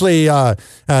 especially,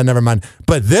 never mind.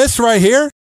 But this right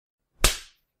here,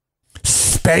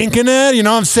 spanking it, you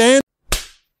know what I'm saying?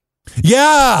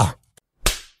 Yeah.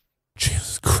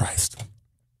 Jesus Christ.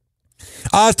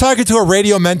 I was talking to a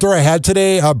radio mentor I had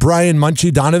today, Brian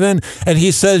Munchie Donovan, and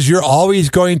he says you're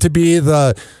always going to be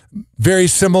very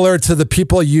similar to the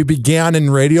people you began in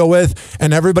radio with,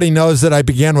 and everybody knows that I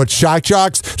began with shock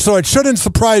jocks, so it shouldn't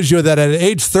surprise you that at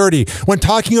age 30, when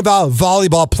talking about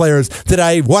volleyball players, that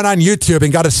I went on YouTube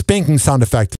and got a spanking sound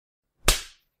effect.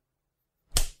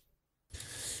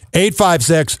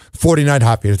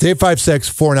 856-49-HOPPY. It's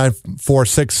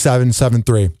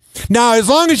 856-494-6773. Now, as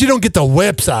long as you don't get the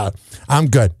whips out, I'm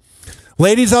good.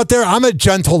 Ladies out there, I'm a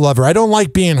gentle lover. I don't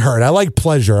like being hurt. I like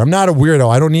pleasure. I'm not a weirdo.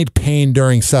 I don't need pain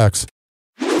during sex.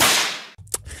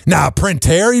 Now, Prince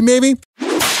Harry, maybe?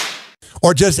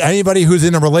 Or just anybody who's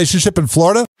in a relationship in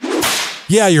Florida?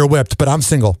 Yeah, you're whipped, but I'm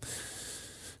single.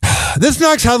 This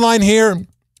next headline here,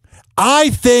 I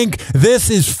think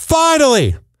this is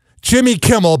finally Jimmy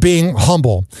Kimmel being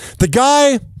humble. The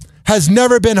guy has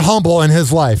never been humble in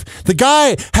his life. The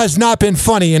guy has not been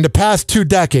funny in the past 2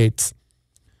 decades.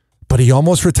 But he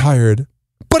almost retired.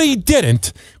 But he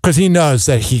didn't, because he knows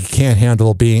that he can't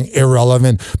handle being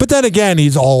irrelevant. But then again,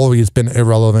 he's always been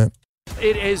irrelevant.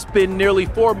 It has been nearly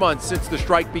 4 months since the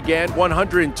strike began,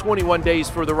 121 days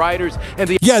for the writers.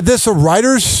 This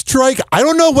writer's strike, I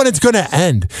don't know when it's going to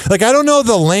end. Like, I don't know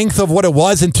the length of what it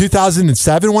was in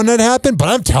 2007 when that happened, but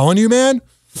I'm telling you, man,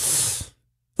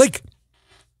 like,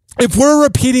 if we're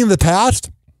repeating the past,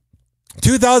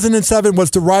 2007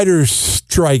 was the writer's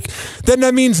strike, then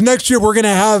that means next year we're going to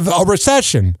have a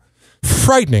recession.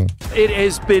 frightening. It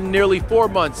has been nearly 4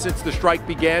 months since the strike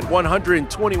began,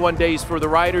 121 days for the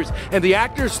writers, and the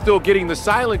actors still getting the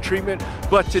silent treatment.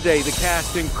 But today, the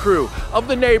cast and crew of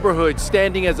The Neighborhood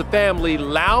standing as a family,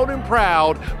 loud and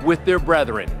proud with their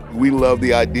brethren. We love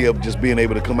the idea of just being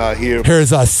able to come out here. Here's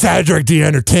Cedric the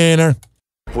Entertainer.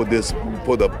 For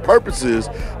the purposes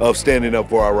of standing up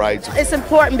for our rights. It's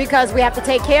important because we have to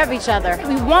take care of each other.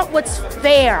 We want what's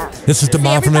fair. This is the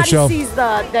Mom from the show. Everybody sees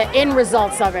the end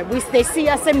results of it. They see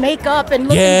us in makeup and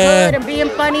looking good and being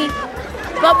funny,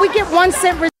 but we get 1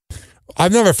 cent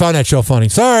I've never found that show funny.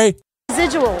 Sorry.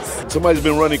 residuals. Somebody's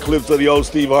been running clips of the old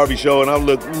Steve Harvey show, and I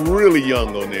look really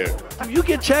young on there. You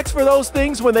get checks for those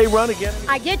things when they run again?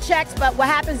 I get checks, but what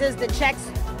happens is the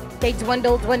checks, they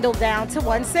dwindle down to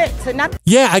 1 cent. So nothing.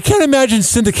 Yeah, I can't imagine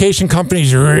syndication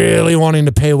companies really wanting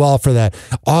to pay well for that.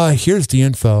 Here's the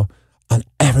info on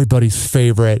everybody's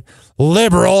favorite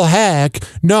liberal hack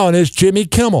known as Jimmy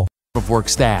Kimmel. Of work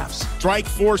staffs. Strike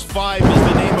Force 5 is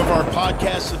the name of our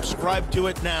podcast. Subscribe to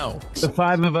it now. The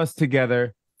 5 of us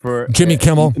together for Jimmy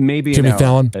Kimmel, maybe Jimmy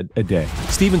Fallon, a day.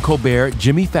 Stephen Colbert,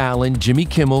 Jimmy Fallon, Jimmy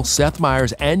Kimmel, Seth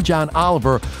Meyers, and John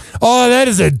Oliver. Oh, that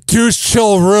is a douche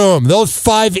chill room. Those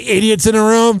 5 idiots in a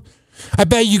room. I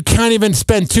bet you can't even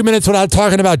spend 2 minutes without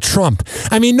talking about Trump.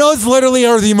 I mean, those literally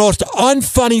are the most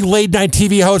unfunny late-night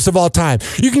TV hosts of all time.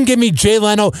 You can give me Jay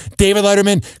Leno, David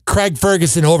Letterman, Craig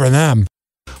Ferguson over them.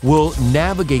 Will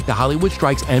navigate the Hollywood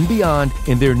strikes and beyond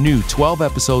in their new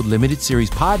 12-episode limited series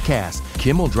podcast.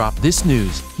 Kimmel dropped this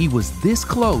news. He was this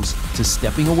close to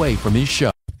stepping away from his show.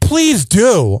 Please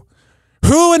do.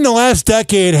 Who in the last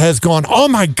decade has gone, oh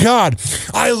my God,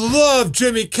 I love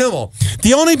Jimmy Kimmel?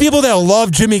 The only people that love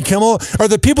Jimmy Kimmel are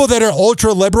the people that are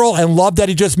ultra liberal and love that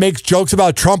he just makes jokes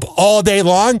about Trump all day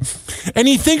long. And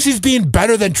he thinks he's being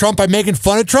better than Trump by making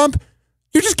fun of Trump.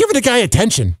 You're just giving the guy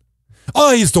attention.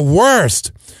 Oh, he's the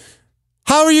worst.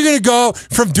 How are you going to go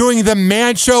from doing the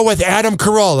Man Show with Adam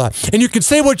Carolla? And you can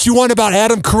say what you want about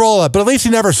Adam Carolla, but at least he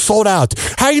never sold out.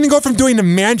 How are you going to go from doing the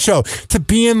Man Show to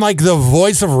being like the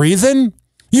voice of reason?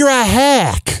 You're a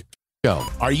hack.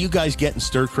 Are you guys getting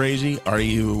stir crazy? Are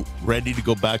you ready to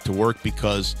go back to work?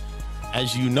 Because,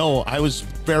 as you know, I was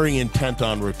very intent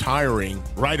on retiring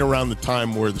right around the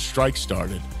time where the strike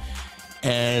started.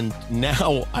 And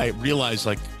now I realize,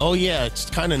 like, oh, yeah, it's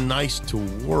kind of nice to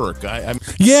work.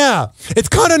 Yeah, it's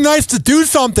kind of nice to do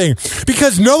something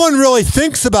because no one really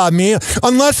thinks about me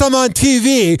unless I'm on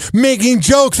TV making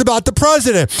jokes about the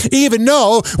president. Even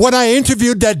though when I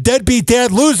interviewed that deadbeat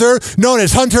dad loser known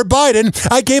as Hunter Biden,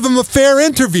 I gave him a fair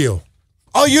interview.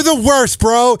 Oh, you're the worst,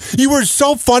 bro. You were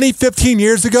so funny 15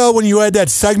 years ago when you had that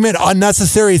segment,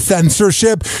 Unnecessary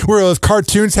Censorship, where it was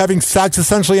cartoons having sex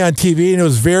essentially on TV, and it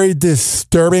was very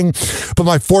disturbing, but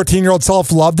my 14-year-old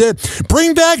self loved it.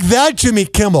 Bring back that Jimmy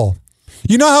Kimmel.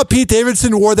 You know how Pete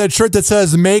Davidson wore that shirt that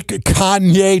says, make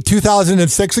Kanye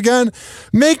 2006 again?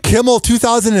 Make Kimmel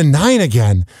 2009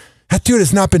 again. That dude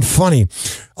has not been funny.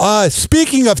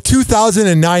 Speaking of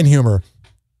 2009 humor,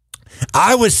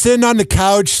 I was sitting on the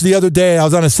couch the other day. I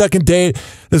was on a second date.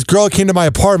 This girl came to my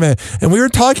apartment, and we were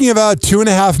talking about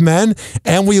 2.5 Men,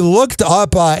 and we looked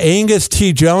up Angus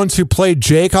T. Jones, who played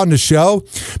Jake on the show.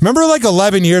 Remember, like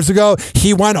 11 years ago,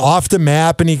 he went off the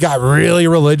map, and he got really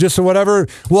religious or whatever?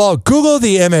 Well, Google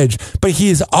the image, but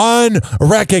he's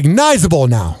unrecognizable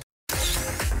now.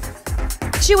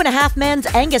 2.5 Men's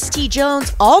Angus T.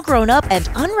 Jones, all grown up and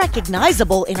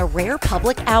unrecognizable in a rare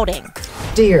public outing.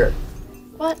 Dear.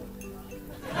 What?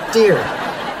 Deer.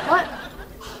 What?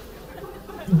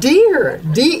 Deer.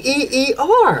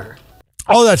 D-E-E-R.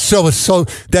 Oh, that show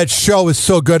was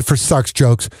so good for sex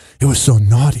jokes. It was so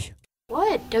naughty.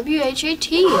 What?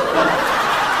 W-H-A-T.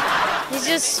 He's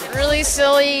just really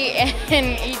silly,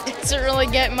 and he doesn't really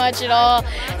get much at all.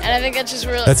 And I think that's just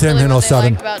really, that's him, really what they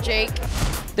 07. like about Jake.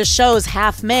 The show's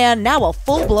half man, now a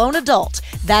full-blown adult.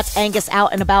 That's Angus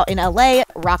out and about in L.A.,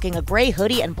 rocking a gray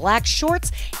hoodie and black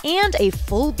shorts and a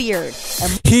full beard.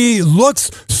 He looks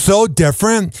so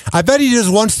different. I bet he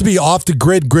just wants to be off the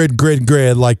grid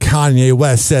like Kanye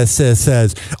West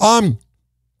says.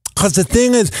 Because the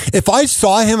thing is, if I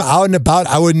saw him out and about,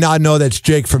 I would not know that's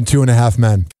Jake from 2.5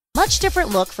 Men. Much different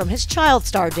look from his child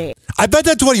star days. I bet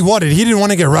that's what he wanted. He didn't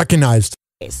want to get recognized.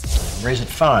 Raise it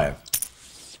 5.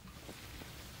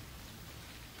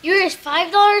 You raised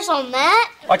 $5 on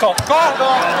that? I call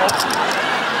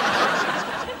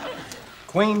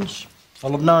Queens,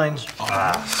 full of 9s.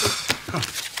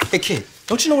 Hey, kid,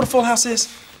 don't you know what a full house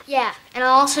is? Yeah, and I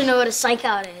also know what a psych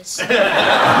out is.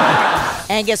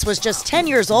 Angus was just 10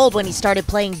 years old when he started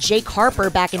playing Jake Harper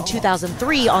back in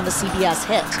 2003 on the CBS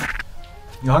hit.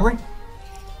 You hungry?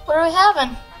 What are we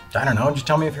having? I don't know. Just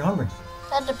tell me if you're hungry.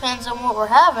 That depends on what we're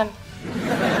having.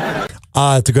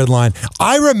 It's a good line.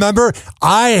 I remember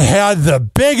I had the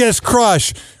biggest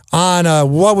crush on,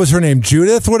 what was her name?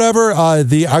 Judith, whatever,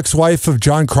 the ex-wife of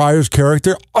John Cryer's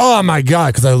character. Oh my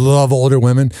God, because I love older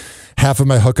women. Half of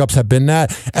my hookups have been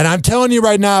that. And I'm telling you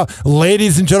right now,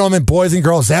 ladies and gentlemen, boys and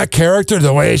girls, that character,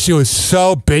 the way she was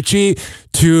so bitchy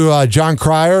to John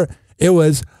Cryer, it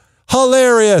was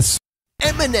hilarious.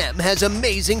 Eminem has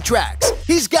amazing tracks.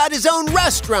 He's got his own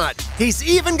restaurant. He's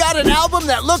even got an album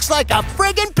that looks like a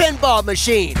friggin' pinball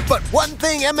machine. But one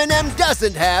thing Eminem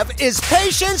doesn't have is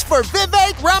patience for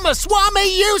Vivek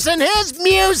Ramaswamy using his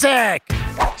music.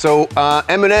 So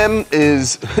Eminem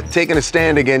is taking a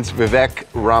stand against Vivek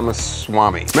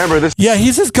Ramaswamy. Remember this? Yeah,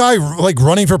 he's this guy like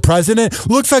running for president.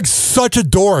 Looks like such a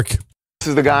dork. This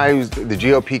is the guy who's the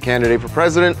GOP candidate for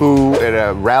president who at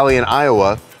a rally in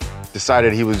Iowa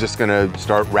decided he was just gonna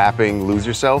start rapping "Lose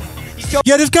Yourself."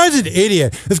 Yeah, this guy's an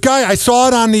idiot. This guy, I saw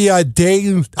it on the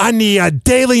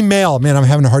Daily Mail. Man, I'm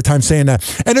having a hard time saying that.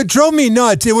 And it drove me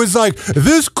nuts. It was like,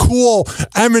 this cool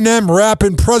Eminem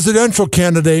rapping presidential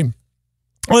candidate.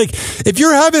 Like, if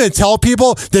you're having to tell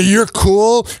people that you're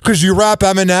cool because you rap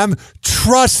Eminem,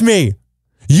 trust me,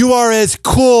 you are as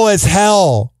cool as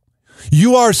hell.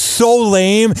 You are so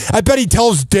lame. I bet he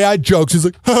tells dad jokes. He's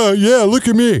like, oh, yeah, look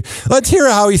at me. Let's hear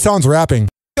how he sounds rapping.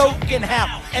 Joking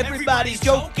how everybody's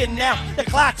joking now. The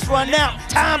clock's run out.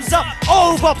 Time's up.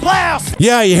 Over. Blast.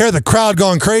 Yeah, you hear the crowd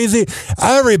going crazy.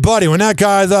 Everybody, when that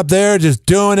guy's up there just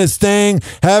doing his thing,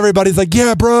 everybody's like,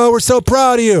 yeah, bro, we're so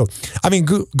proud of you. I mean,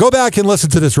 go back and listen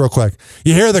to this real quick.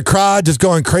 You hear the crowd just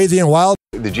going crazy and wild.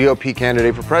 The GOP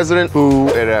candidate for president who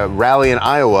at a rally in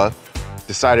Iowa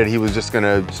decided he was just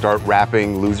gonna start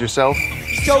rapping "Lose Yourself."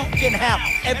 Joking how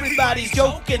everybody's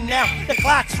joking now. The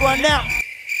clock's run out.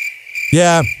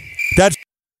 Yeah, that's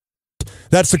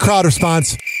the crowd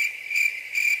response.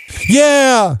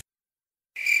 Yeah!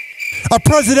 A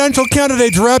presidential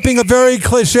candidate's rapping a very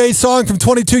cliche song from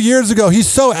 22 years ago. He's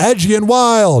so edgy and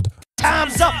wild.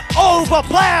 Time's up. Over.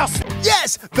 Blast.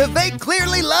 Yes, Vivek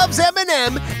clearly loves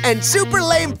Eminem, and super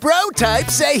lame bro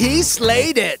types say he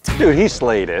slayed it. Dude, he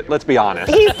slayed it. Let's be honest.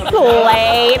 He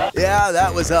slayed. Yeah,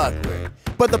 that was awkward.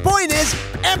 But the point is,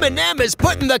 Eminem is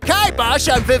putting the kibosh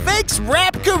on Vivek's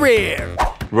rap career.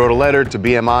 Wrote a letter to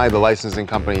BMI, the licensing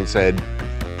company, and said,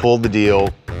 pull the deal.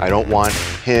 I don't want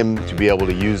him to be able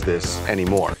to use this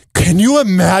anymore. Can you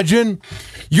imagine?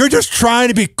 You're just trying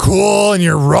to be cool and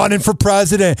you're running for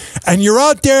president and you're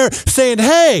out there saying,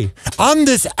 hey, I'm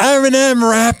this Eminem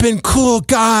rapping cool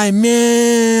guy,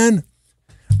 man.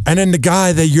 And then the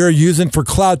guy that you're using for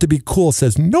clout to be cool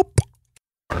says, nope.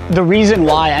 The reason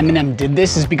why Eminem did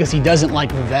this is because he doesn't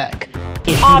like Vivek.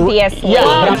 Obviously.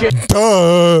 Yeah.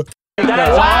 Duh.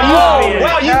 Wow,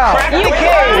 you cracked the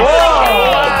case.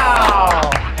 Wow.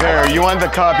 There, you want the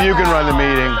cop, you can run the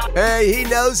meeting. Hey, he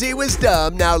knows he was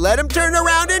dumb. Now let him turn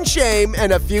around in shame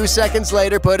and a few seconds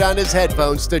later put on his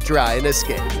headphones to try and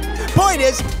escape. Point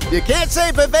is, you can't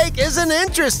say Vivek isn't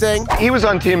interesting. He was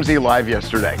on TMZ Live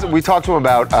yesterday. We talked to him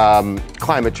about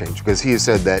climate change because he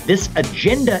said that this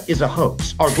agenda is a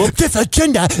hoax. This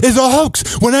agenda is a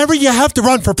hoax. Whenever you have to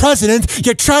run for president,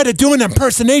 you try to do an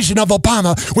impersonation of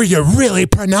Obama where you really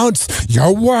pronounce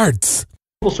your words.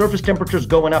 Surface temperatures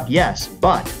going up, yes,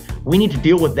 but we need to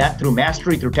deal with that through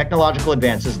mastery, through technological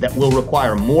advances that will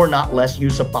require more, not less,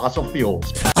 use of fossil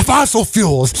fuels. Fossil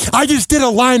fuels. I just did a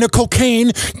line of cocaine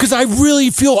because I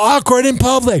really feel awkward in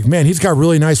public. Man, he's got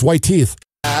really nice white teeth.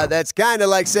 That's kind of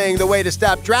like saying the way to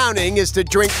stop drowning is to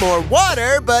drink more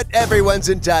water, but everyone's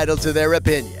entitled to their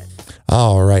opinion.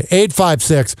 All right.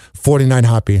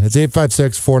 856-49-HOPPY. That's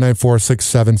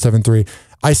 856-494-6773.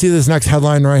 I see this next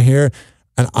headline right here,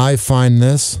 and I find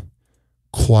this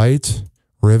quite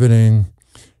riveting.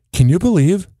 Can you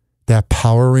believe that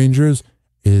Power Rangers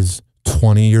is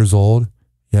 20 years old?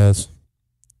 Yes.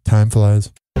 Time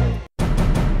flies.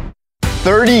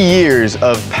 30 years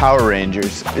of Power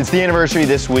Rangers. It's the anniversary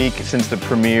this week since the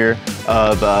premiere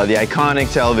of the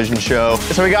iconic television show.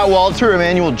 So we got Walter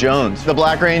Emmanuel Jones, the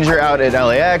Black Ranger, out at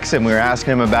LAX, and we were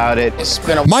asking him about it.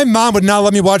 My mom would not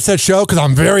let me watch that show because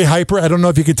I'm very hyper. I don't know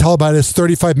if you could tell by this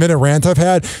 35-minute rant I've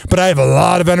had, but I have a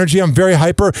lot of energy. I'm very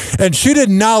hyper. And she did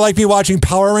not like me watching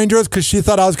Power Rangers because she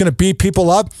thought I was going to beat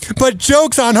people up. But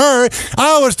joke's on her.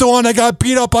 I was the one that got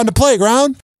beat up on the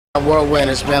playground. A whirlwind.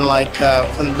 It's been like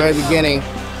from the very beginning,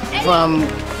 from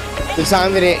the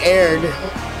time that it aired.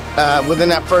 Within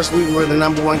that first week, we were the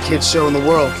 #1 kids show in the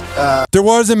world. There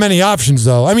wasn't many options,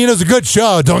 though. I mean, it was a good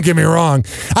show, don't get me wrong.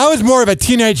 I was more of a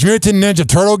Teenage Mutant Ninja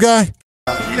Turtle guy.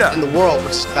 in the world,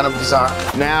 which is kind of bizarre.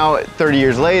 Now, 30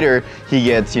 years later, he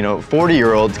gets,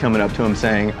 40-year-olds coming up to him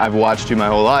saying, "I've watched you my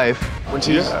whole life." Which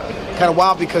is kind of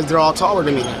wild because they're all taller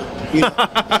than me. You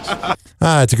know?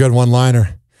 It's a good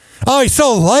one-liner. Oh, he's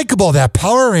so likable, that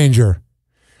Power Ranger.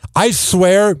 I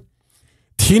swear,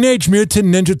 Teenage Mutant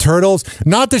Ninja Turtles,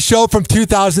 not the show from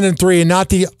 2003 and not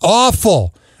the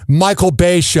awful Michael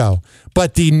Bay show,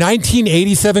 but the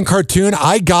 1987 cartoon,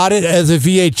 I got it as a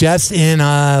VHS in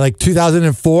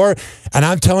 2004, and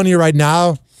I'm telling you right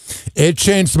now, it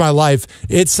changed my life.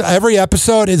 Every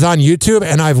episode is on YouTube,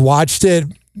 and I've watched it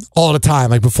all the time,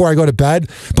 like before I go to bed.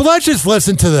 But let's just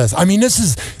listen to this. I mean, this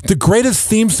is the greatest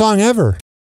theme song ever.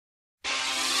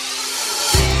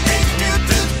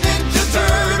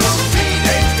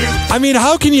 I mean,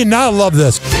 how can you not love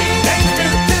this?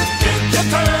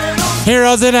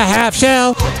 Heroes in a half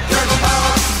shell.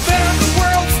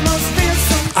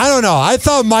 I don't know. I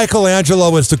thought Michelangelo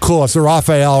was the coolest, or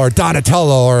Raphael, or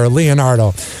Donatello, or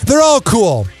Leonardo. They're all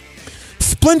cool.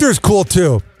 Splinter's cool,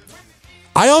 too.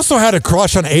 I also had a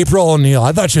crush on April O'Neil.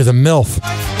 I thought she was a MILF.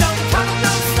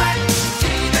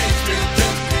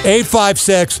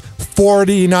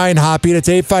 856-49-HOPPY. That's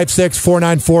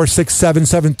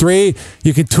 856-494-6773.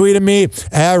 You can tweet at me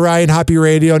at Ryan Hoppy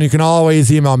Radio, and you can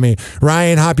always email me,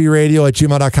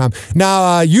 ryanhoppyradio@gmail.com.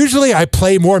 Now, usually I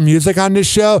play more music on this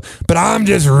show, but I'm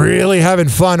just really having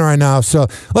fun right now. So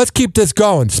let's keep this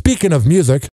going. Speaking of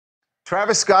music,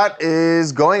 Travis Scott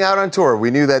is going out on tour.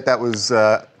 We knew that was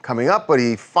coming up, but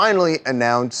he finally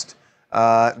announced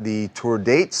the tour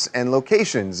dates and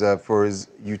locations for his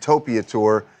Utopia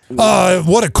tour.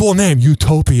 What a cool name,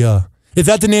 Utopia. Is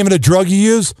that the name of the drug you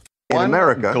use? In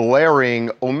America.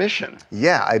 Glaring omission.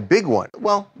 Yeah, a big one.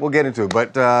 Well, we'll get into it,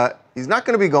 but he's not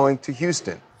going to be going to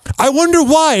Houston. I wonder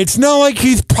why. It's not like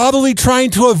he's probably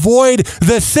trying to avoid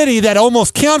the city that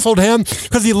almost canceled him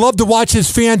because he loved to watch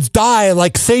his fans die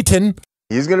like Satan.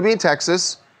 He's going to be in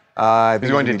Texas. He's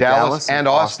going to Dallas and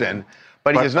Austin.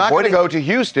 But he is not going to go to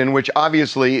Houston, which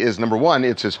obviously is, number one,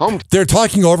 it's his home. They're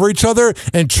talking over each other,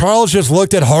 and Charles just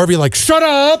looked at Harvey like, "Shut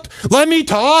up! Let me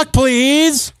talk,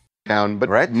 please!"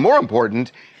 But more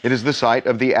important, it is the site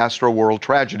of the Astroworld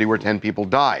tragedy where 10 people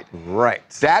died. Right.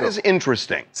 That is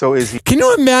interesting. So is he... Can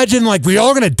you imagine, we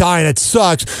all going to die, and it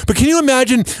sucks, but can you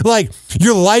imagine,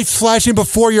 your life flashing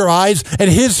before your eyes, and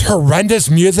his horrendous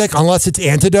music, unless it's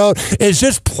Antidote, is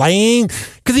just playing?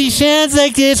 Because he sounds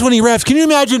like this when he raps. Can you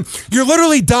imagine? You're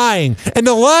literally dying, and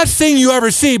the last thing you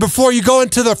ever see before you go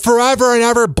into the forever and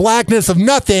ever blackness of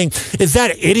nothing is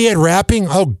that idiot rapping?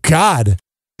 Oh, God.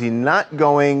 He's not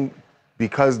going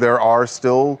because there are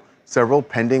still several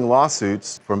pending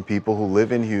lawsuits from people who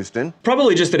live in Houston.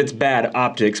 Probably just that it's bad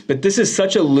optics, but this is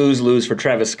such a lose-lose for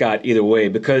Travis Scott either way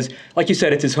because, like you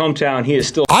said, it's his hometown. He is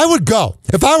still... I would go.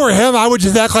 If I were him, I would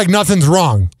just act like nothing's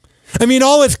wrong. I mean,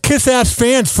 all his kiss-ass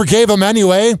fans forgave him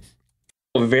anyway.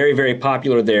 Very, very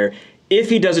popular there. If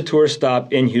he does a tour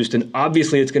stop in Houston,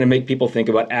 obviously it's going to make people think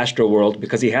about Astroworld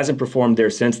because he hasn't performed there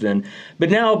since then. But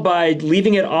now by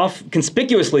leaving it off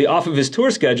conspicuously off of his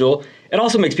tour schedule, it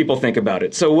also makes people think about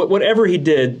it. So whatever he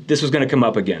did, this was going to come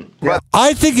up again.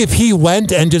 I think if he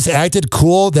went and just acted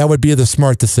cool, that would be the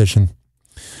smart decision.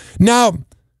 Now,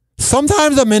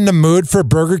 sometimes I'm in the mood for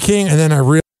Burger King, and then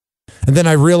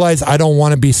I realize I don't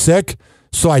want to be sick,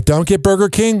 so I don't get Burger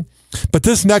King. But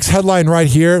this next headline right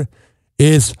here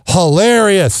is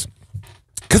hilarious.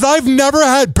 Because I've never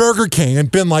had Burger King and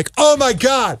been like, oh my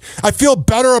God, I feel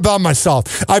better about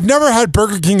myself. I've never had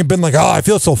Burger King and been like, oh, I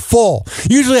feel so full.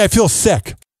 Usually I feel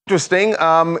sick. Interesting.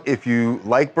 If you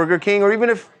like Burger King, or even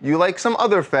if you like some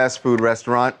other fast food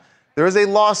restaurant, there is a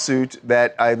lawsuit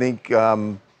that I think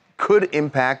could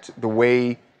impact the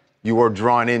way you are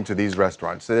drawn into these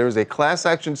restaurants. So there is a class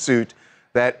action suit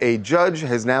that a judge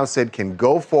has now said can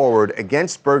go forward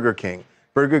against Burger King.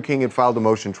 Burger King had filed a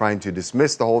motion trying to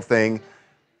dismiss the whole thing,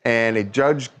 and a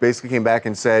judge basically came back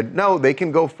and said, no, they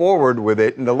can go forward with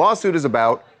it. And the lawsuit is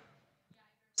about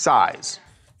size.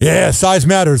 Yeah, size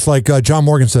matters, like John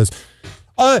Morgan says.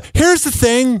 Here's the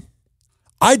thing.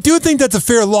 I do think that's a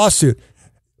fair lawsuit.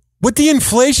 With the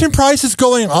inflation prices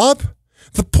going up,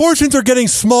 the portions are getting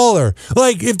smaller.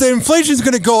 Like, if the inflation is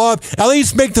going to go up, at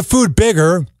least make the food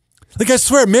bigger. Like, I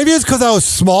swear, maybe it's because I was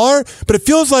smaller, but it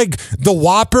feels like the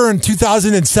Whopper in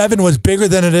 2007 was bigger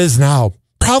than it is now.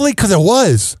 Probably because it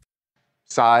was.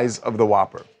 Size of the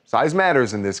Whopper. Size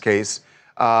matters in this case.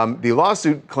 The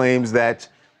lawsuit claims that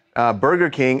Burger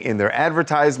King, in their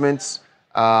advertisements,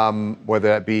 whether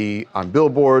that be on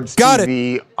billboards,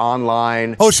 TV,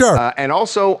 online. Oh, sure. And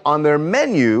also on their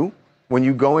menu, when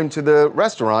you go into the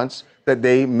restaurants, that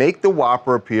they make the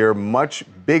Whopper appear much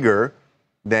bigger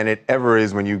than it ever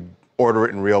is when you order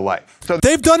it in real life. So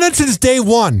they've done it since day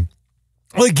one.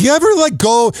 Like, you ever like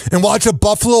go and watch a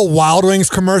Buffalo Wild Wings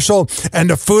commercial and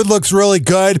the food looks really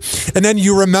good, and then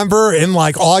you remember in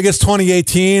like August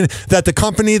 2018 that the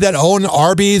company that owned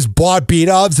Arby's bought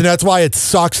B-Dubs and that's why it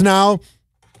sucks now?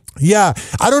 Yeah,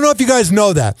 I don't know if you guys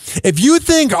know that. If you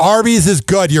think Arby's is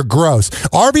good, you're gross.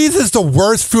 Arby's is the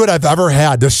worst food I've ever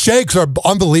had. The shakes are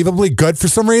unbelievably good for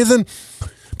some reason,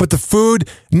 but the food,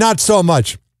 not so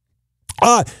much.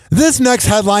 This next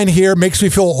headline here makes me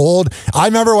feel old. I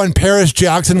remember when Paris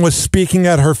Jackson was speaking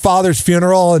at her father's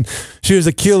funeral and she was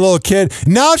a cute little kid.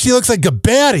 Now she looks like a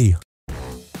baddie.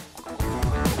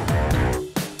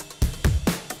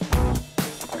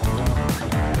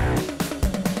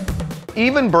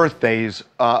 even birthdays,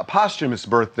 posthumous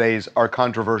birthdays, are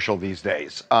controversial these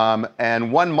days.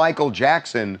 And one Michael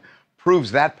Jackson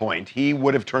proves that point. He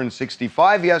would have turned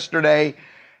 65 yesterday,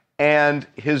 and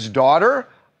his daughter,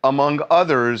 among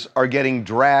others, are getting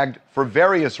dragged for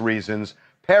various reasons.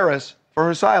 Paris, for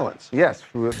her silence. Yes.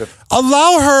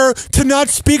 Allow her to not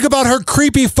speak about her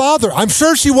creepy father. I'm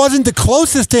sure she wasn't the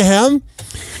closest to him.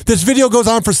 This video goes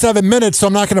on for 7 minutes, so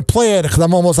I'm not going to play it because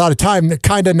I'm almost out of time.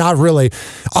 Kind of, not really.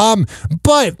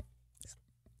 But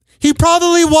he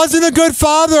probably wasn't a good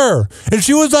father. And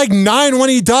she was like 9 when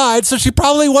he died, so she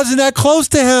probably wasn't that close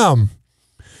to him.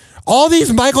 All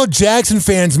these Michael Jackson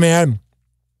fans, man,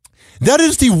 that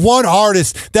is the one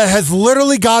artist that has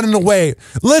literally gotten away.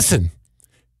 Listen.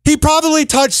 He probably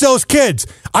touched those kids.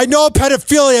 I know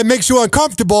pedophilia makes you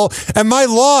uncomfortable, and my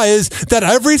law is that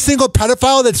every single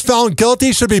pedophile that's found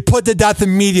guilty should be put to death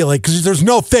immediately because there's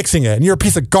no fixing it, and you're a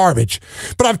piece of garbage.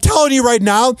 But I'm telling you right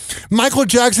now, Michael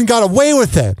Jackson got away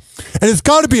with it. And it's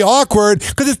got to be awkward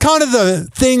because it's kind of the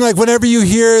thing, like whenever you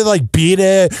hear like Beat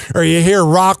It or you hear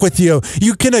Rock With You,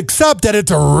 you can accept that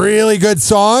it's a really good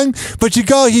song, but you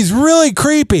go, he's really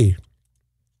creepy.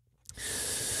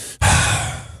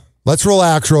 Let's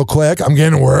relax real quick. I'm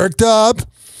getting worked up,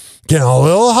 getting a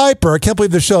little hyper. I can't believe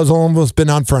this show's almost been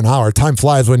on for an hour. Time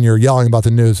flies when you're yelling about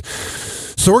the news.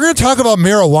 So we're going to talk about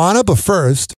marijuana, but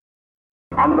first.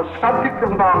 On the subject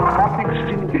of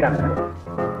narcotics in general,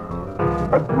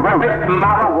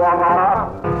 marijuana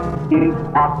is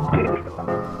addictive.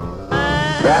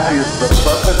 That is the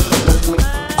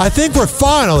purpose. I think we're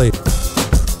finally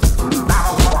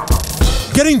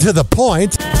getting to the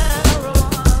point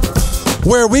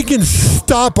where we can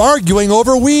stop arguing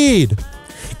over weed.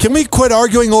 Can we quit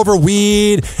arguing over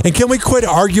weed? And can we quit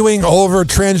arguing over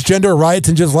transgender rights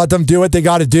and just let them do what they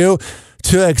got to do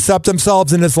to accept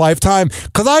themselves in this lifetime?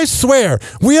 Because I swear,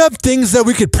 we have things that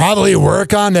we could probably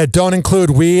work on that don't include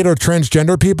weed or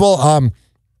transgender people.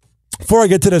 Before I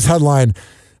get to this headline,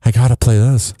 I got to play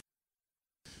this.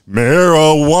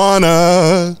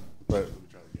 Marijuana.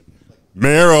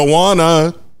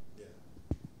 Marijuana.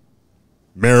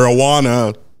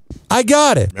 Marijuana. I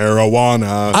got it.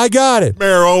 Marijuana. I got it.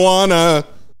 Marijuana.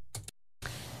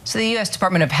 So the U.S.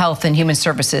 Department of Health and Human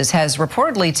Services has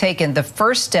reportedly taken the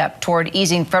first step toward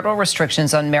easing federal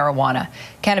restrictions on marijuana.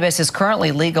 Cannabis is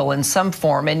currently legal in some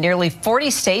form in nearly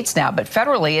 40 states now, but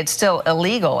federally it's still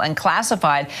illegal and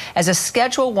classified as a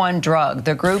Schedule I drug.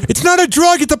 The group... It's not a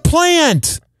drug, it's a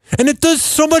plant. And it does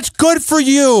so much good for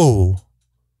you.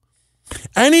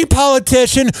 Any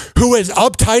politician who is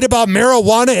uptight about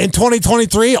marijuana in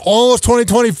 2023, almost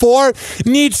 2024,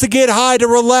 needs to get high to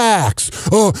relax.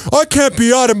 Oh, I can't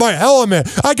be out of my element.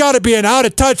 I gotta be an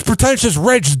out-of-touch, pretentious,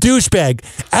 rich douchebag.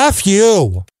 F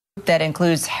you. That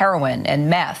includes heroin and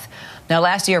meth. Now,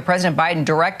 last year, President Biden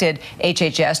directed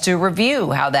HHS to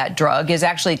review how that drug is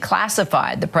actually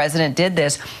classified. The president did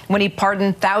this when he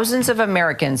pardoned thousands of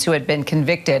Americans who had been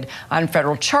convicted on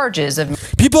federal charges of...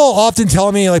 People often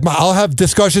tell me, like, I'll have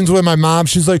discussions with my mom.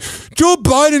 She's like, Joe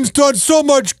Biden's done so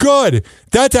much good.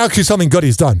 That's actually something good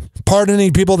he's done.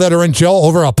 Pardoning people that are in jail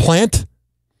over a plant.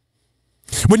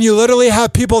 When you literally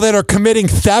have people that are committing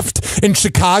theft in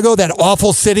Chicago, that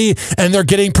awful city, and they're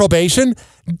getting probation.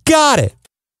 Got it.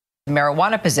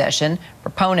 Marijuana possession,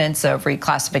 proponents of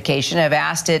reclassification have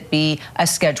asked it be a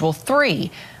Schedule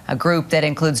III, a group that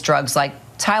includes drugs like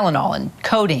Tylenol and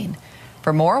codeine.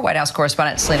 For more, White House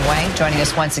correspondent Selena Wang joining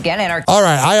us once again. All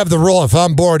right, I have the rule. If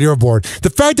I'm bored, you're bored. The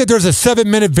fact that there's a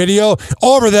 7-minute video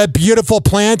over that beautiful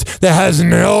plant that has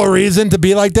no reason to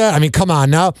be like that. I mean, come on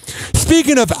now.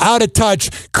 Speaking of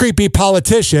out-of-touch, creepy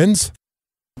politicians.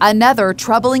 Another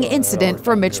troubling incident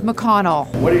for Mitch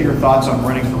McConnell. What are your thoughts on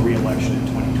running for re-election in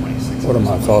 2026? What are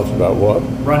my thoughts about what?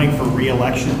 Running for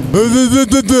re-election.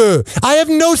 I have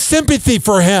no sympathy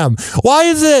for him. Why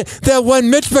is it that when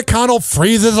Mitch McConnell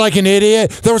freezes like an idiot,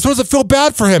 that we're supposed to feel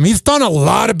bad for him? He's done a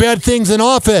lot of bad things in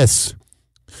office.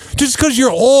 Just because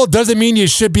you're old doesn't mean you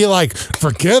should be like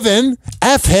forgiven.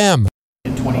 F him.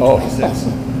 In 2026.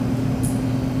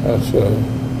 That's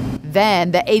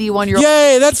Then the 81-year-old...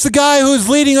 Yay, that's the guy who's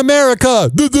leading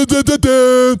America.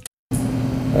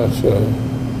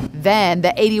 Then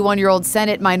the 81-year-old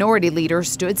Senate minority leader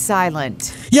stood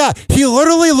silent. Yeah, he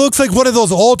literally looks like one of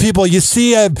those old people you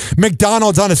see at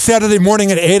McDonald's on a Saturday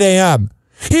morning at 8 a.m.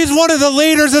 He's one of the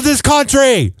leaders of this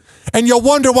country. And you'll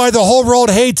wonder why the whole world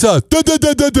hates us.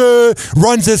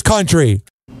 Runs this country.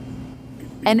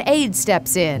 An aide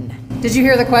steps in. Did you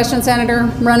hear the question, Senator?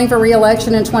 Running for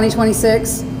re-election in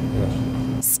 2026?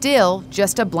 Still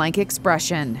just a blank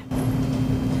expression.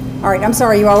 All right, I'm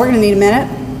sorry, you all. We're going to need a minute.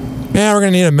 Yeah, we're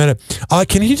going to need a minute.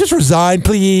 Can he just resign,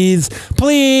 please?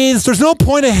 Please. There's no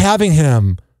point of having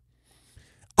him.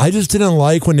 I just didn't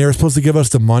like when they were supposed to give us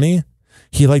the money.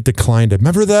 He declined it.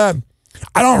 Remember that?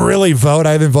 I don't really vote.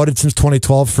 I haven't voted since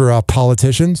 2012 for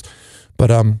politicians. But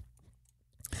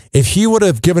if he would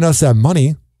have given us that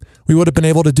money, we would have been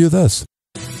able to do this.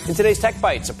 In today's Tech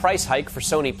Bites, a price hike for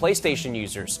Sony PlayStation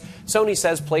users. Sony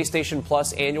says PlayStation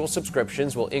Plus annual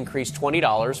subscriptions will increase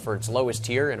 $20 for its lowest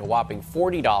tier and a whopping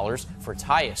 $40 for its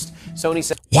highest. Sony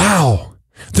says, wow,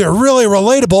 they're really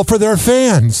relatable for their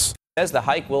fans. Says the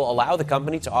hike will allow the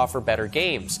company to offer better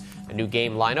games. A new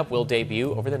game lineup will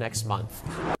debut over the next month.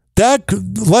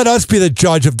 Let us be the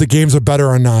judge if the games are better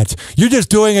or not. You're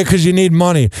just doing it because you need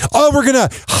money. Oh, we're going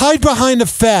to hide behind the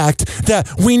fact that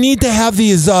we need to have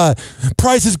these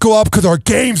prices go up because our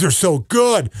games are so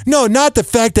good. No, not the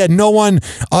fact that no one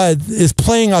is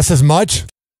playing us as much.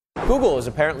 Google is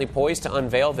apparently poised to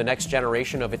unveil the next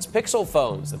generation of its Pixel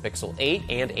phones. The Pixel 8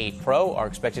 and 8 Pro are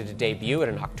expected to debut at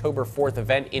an October 4th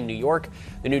event in New York.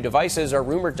 The new devices are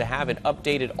rumored to have an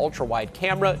updated ultra-wide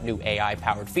camera, new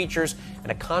AI-powered features,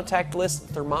 and a contactless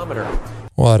thermometer.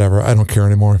 Whatever, I don't care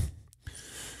anymore.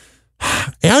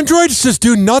 Androids just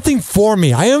do nothing for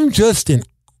me. I am just an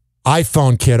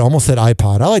iPhone kid. Almost said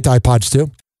iPod. I liked iPods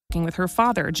too. With her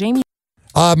father, Jamie.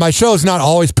 My show is not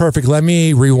always perfect. Let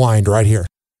me rewind right here.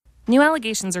 New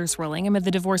allegations are swirling amid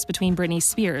the divorce between Britney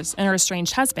Spears and her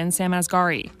estranged husband, Sam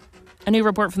Asghari. A new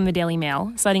report from the Daily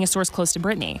Mail, citing a source close to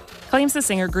Britney, claims the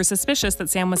singer grew suspicious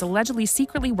that Sam was allegedly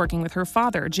secretly working with her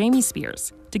father, Jamie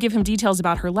Spears, to give him details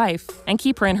about her life and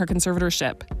keep her in her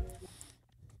conservatorship.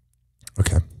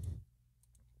 Okay.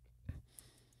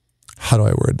 How do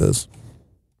I word this?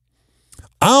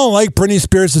 I don't like Britney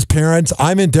Spears' parents.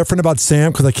 I'm indifferent about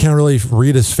Sam because I can't really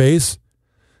read his face.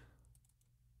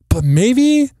 But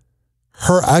maybe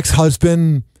her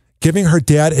ex-husband giving her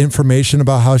dad information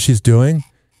about how she's doing,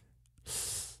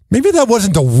 maybe that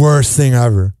wasn't the worst thing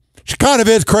ever. She kind of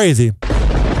is crazy.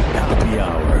 Happy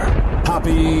hour.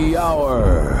 Happy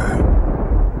hour.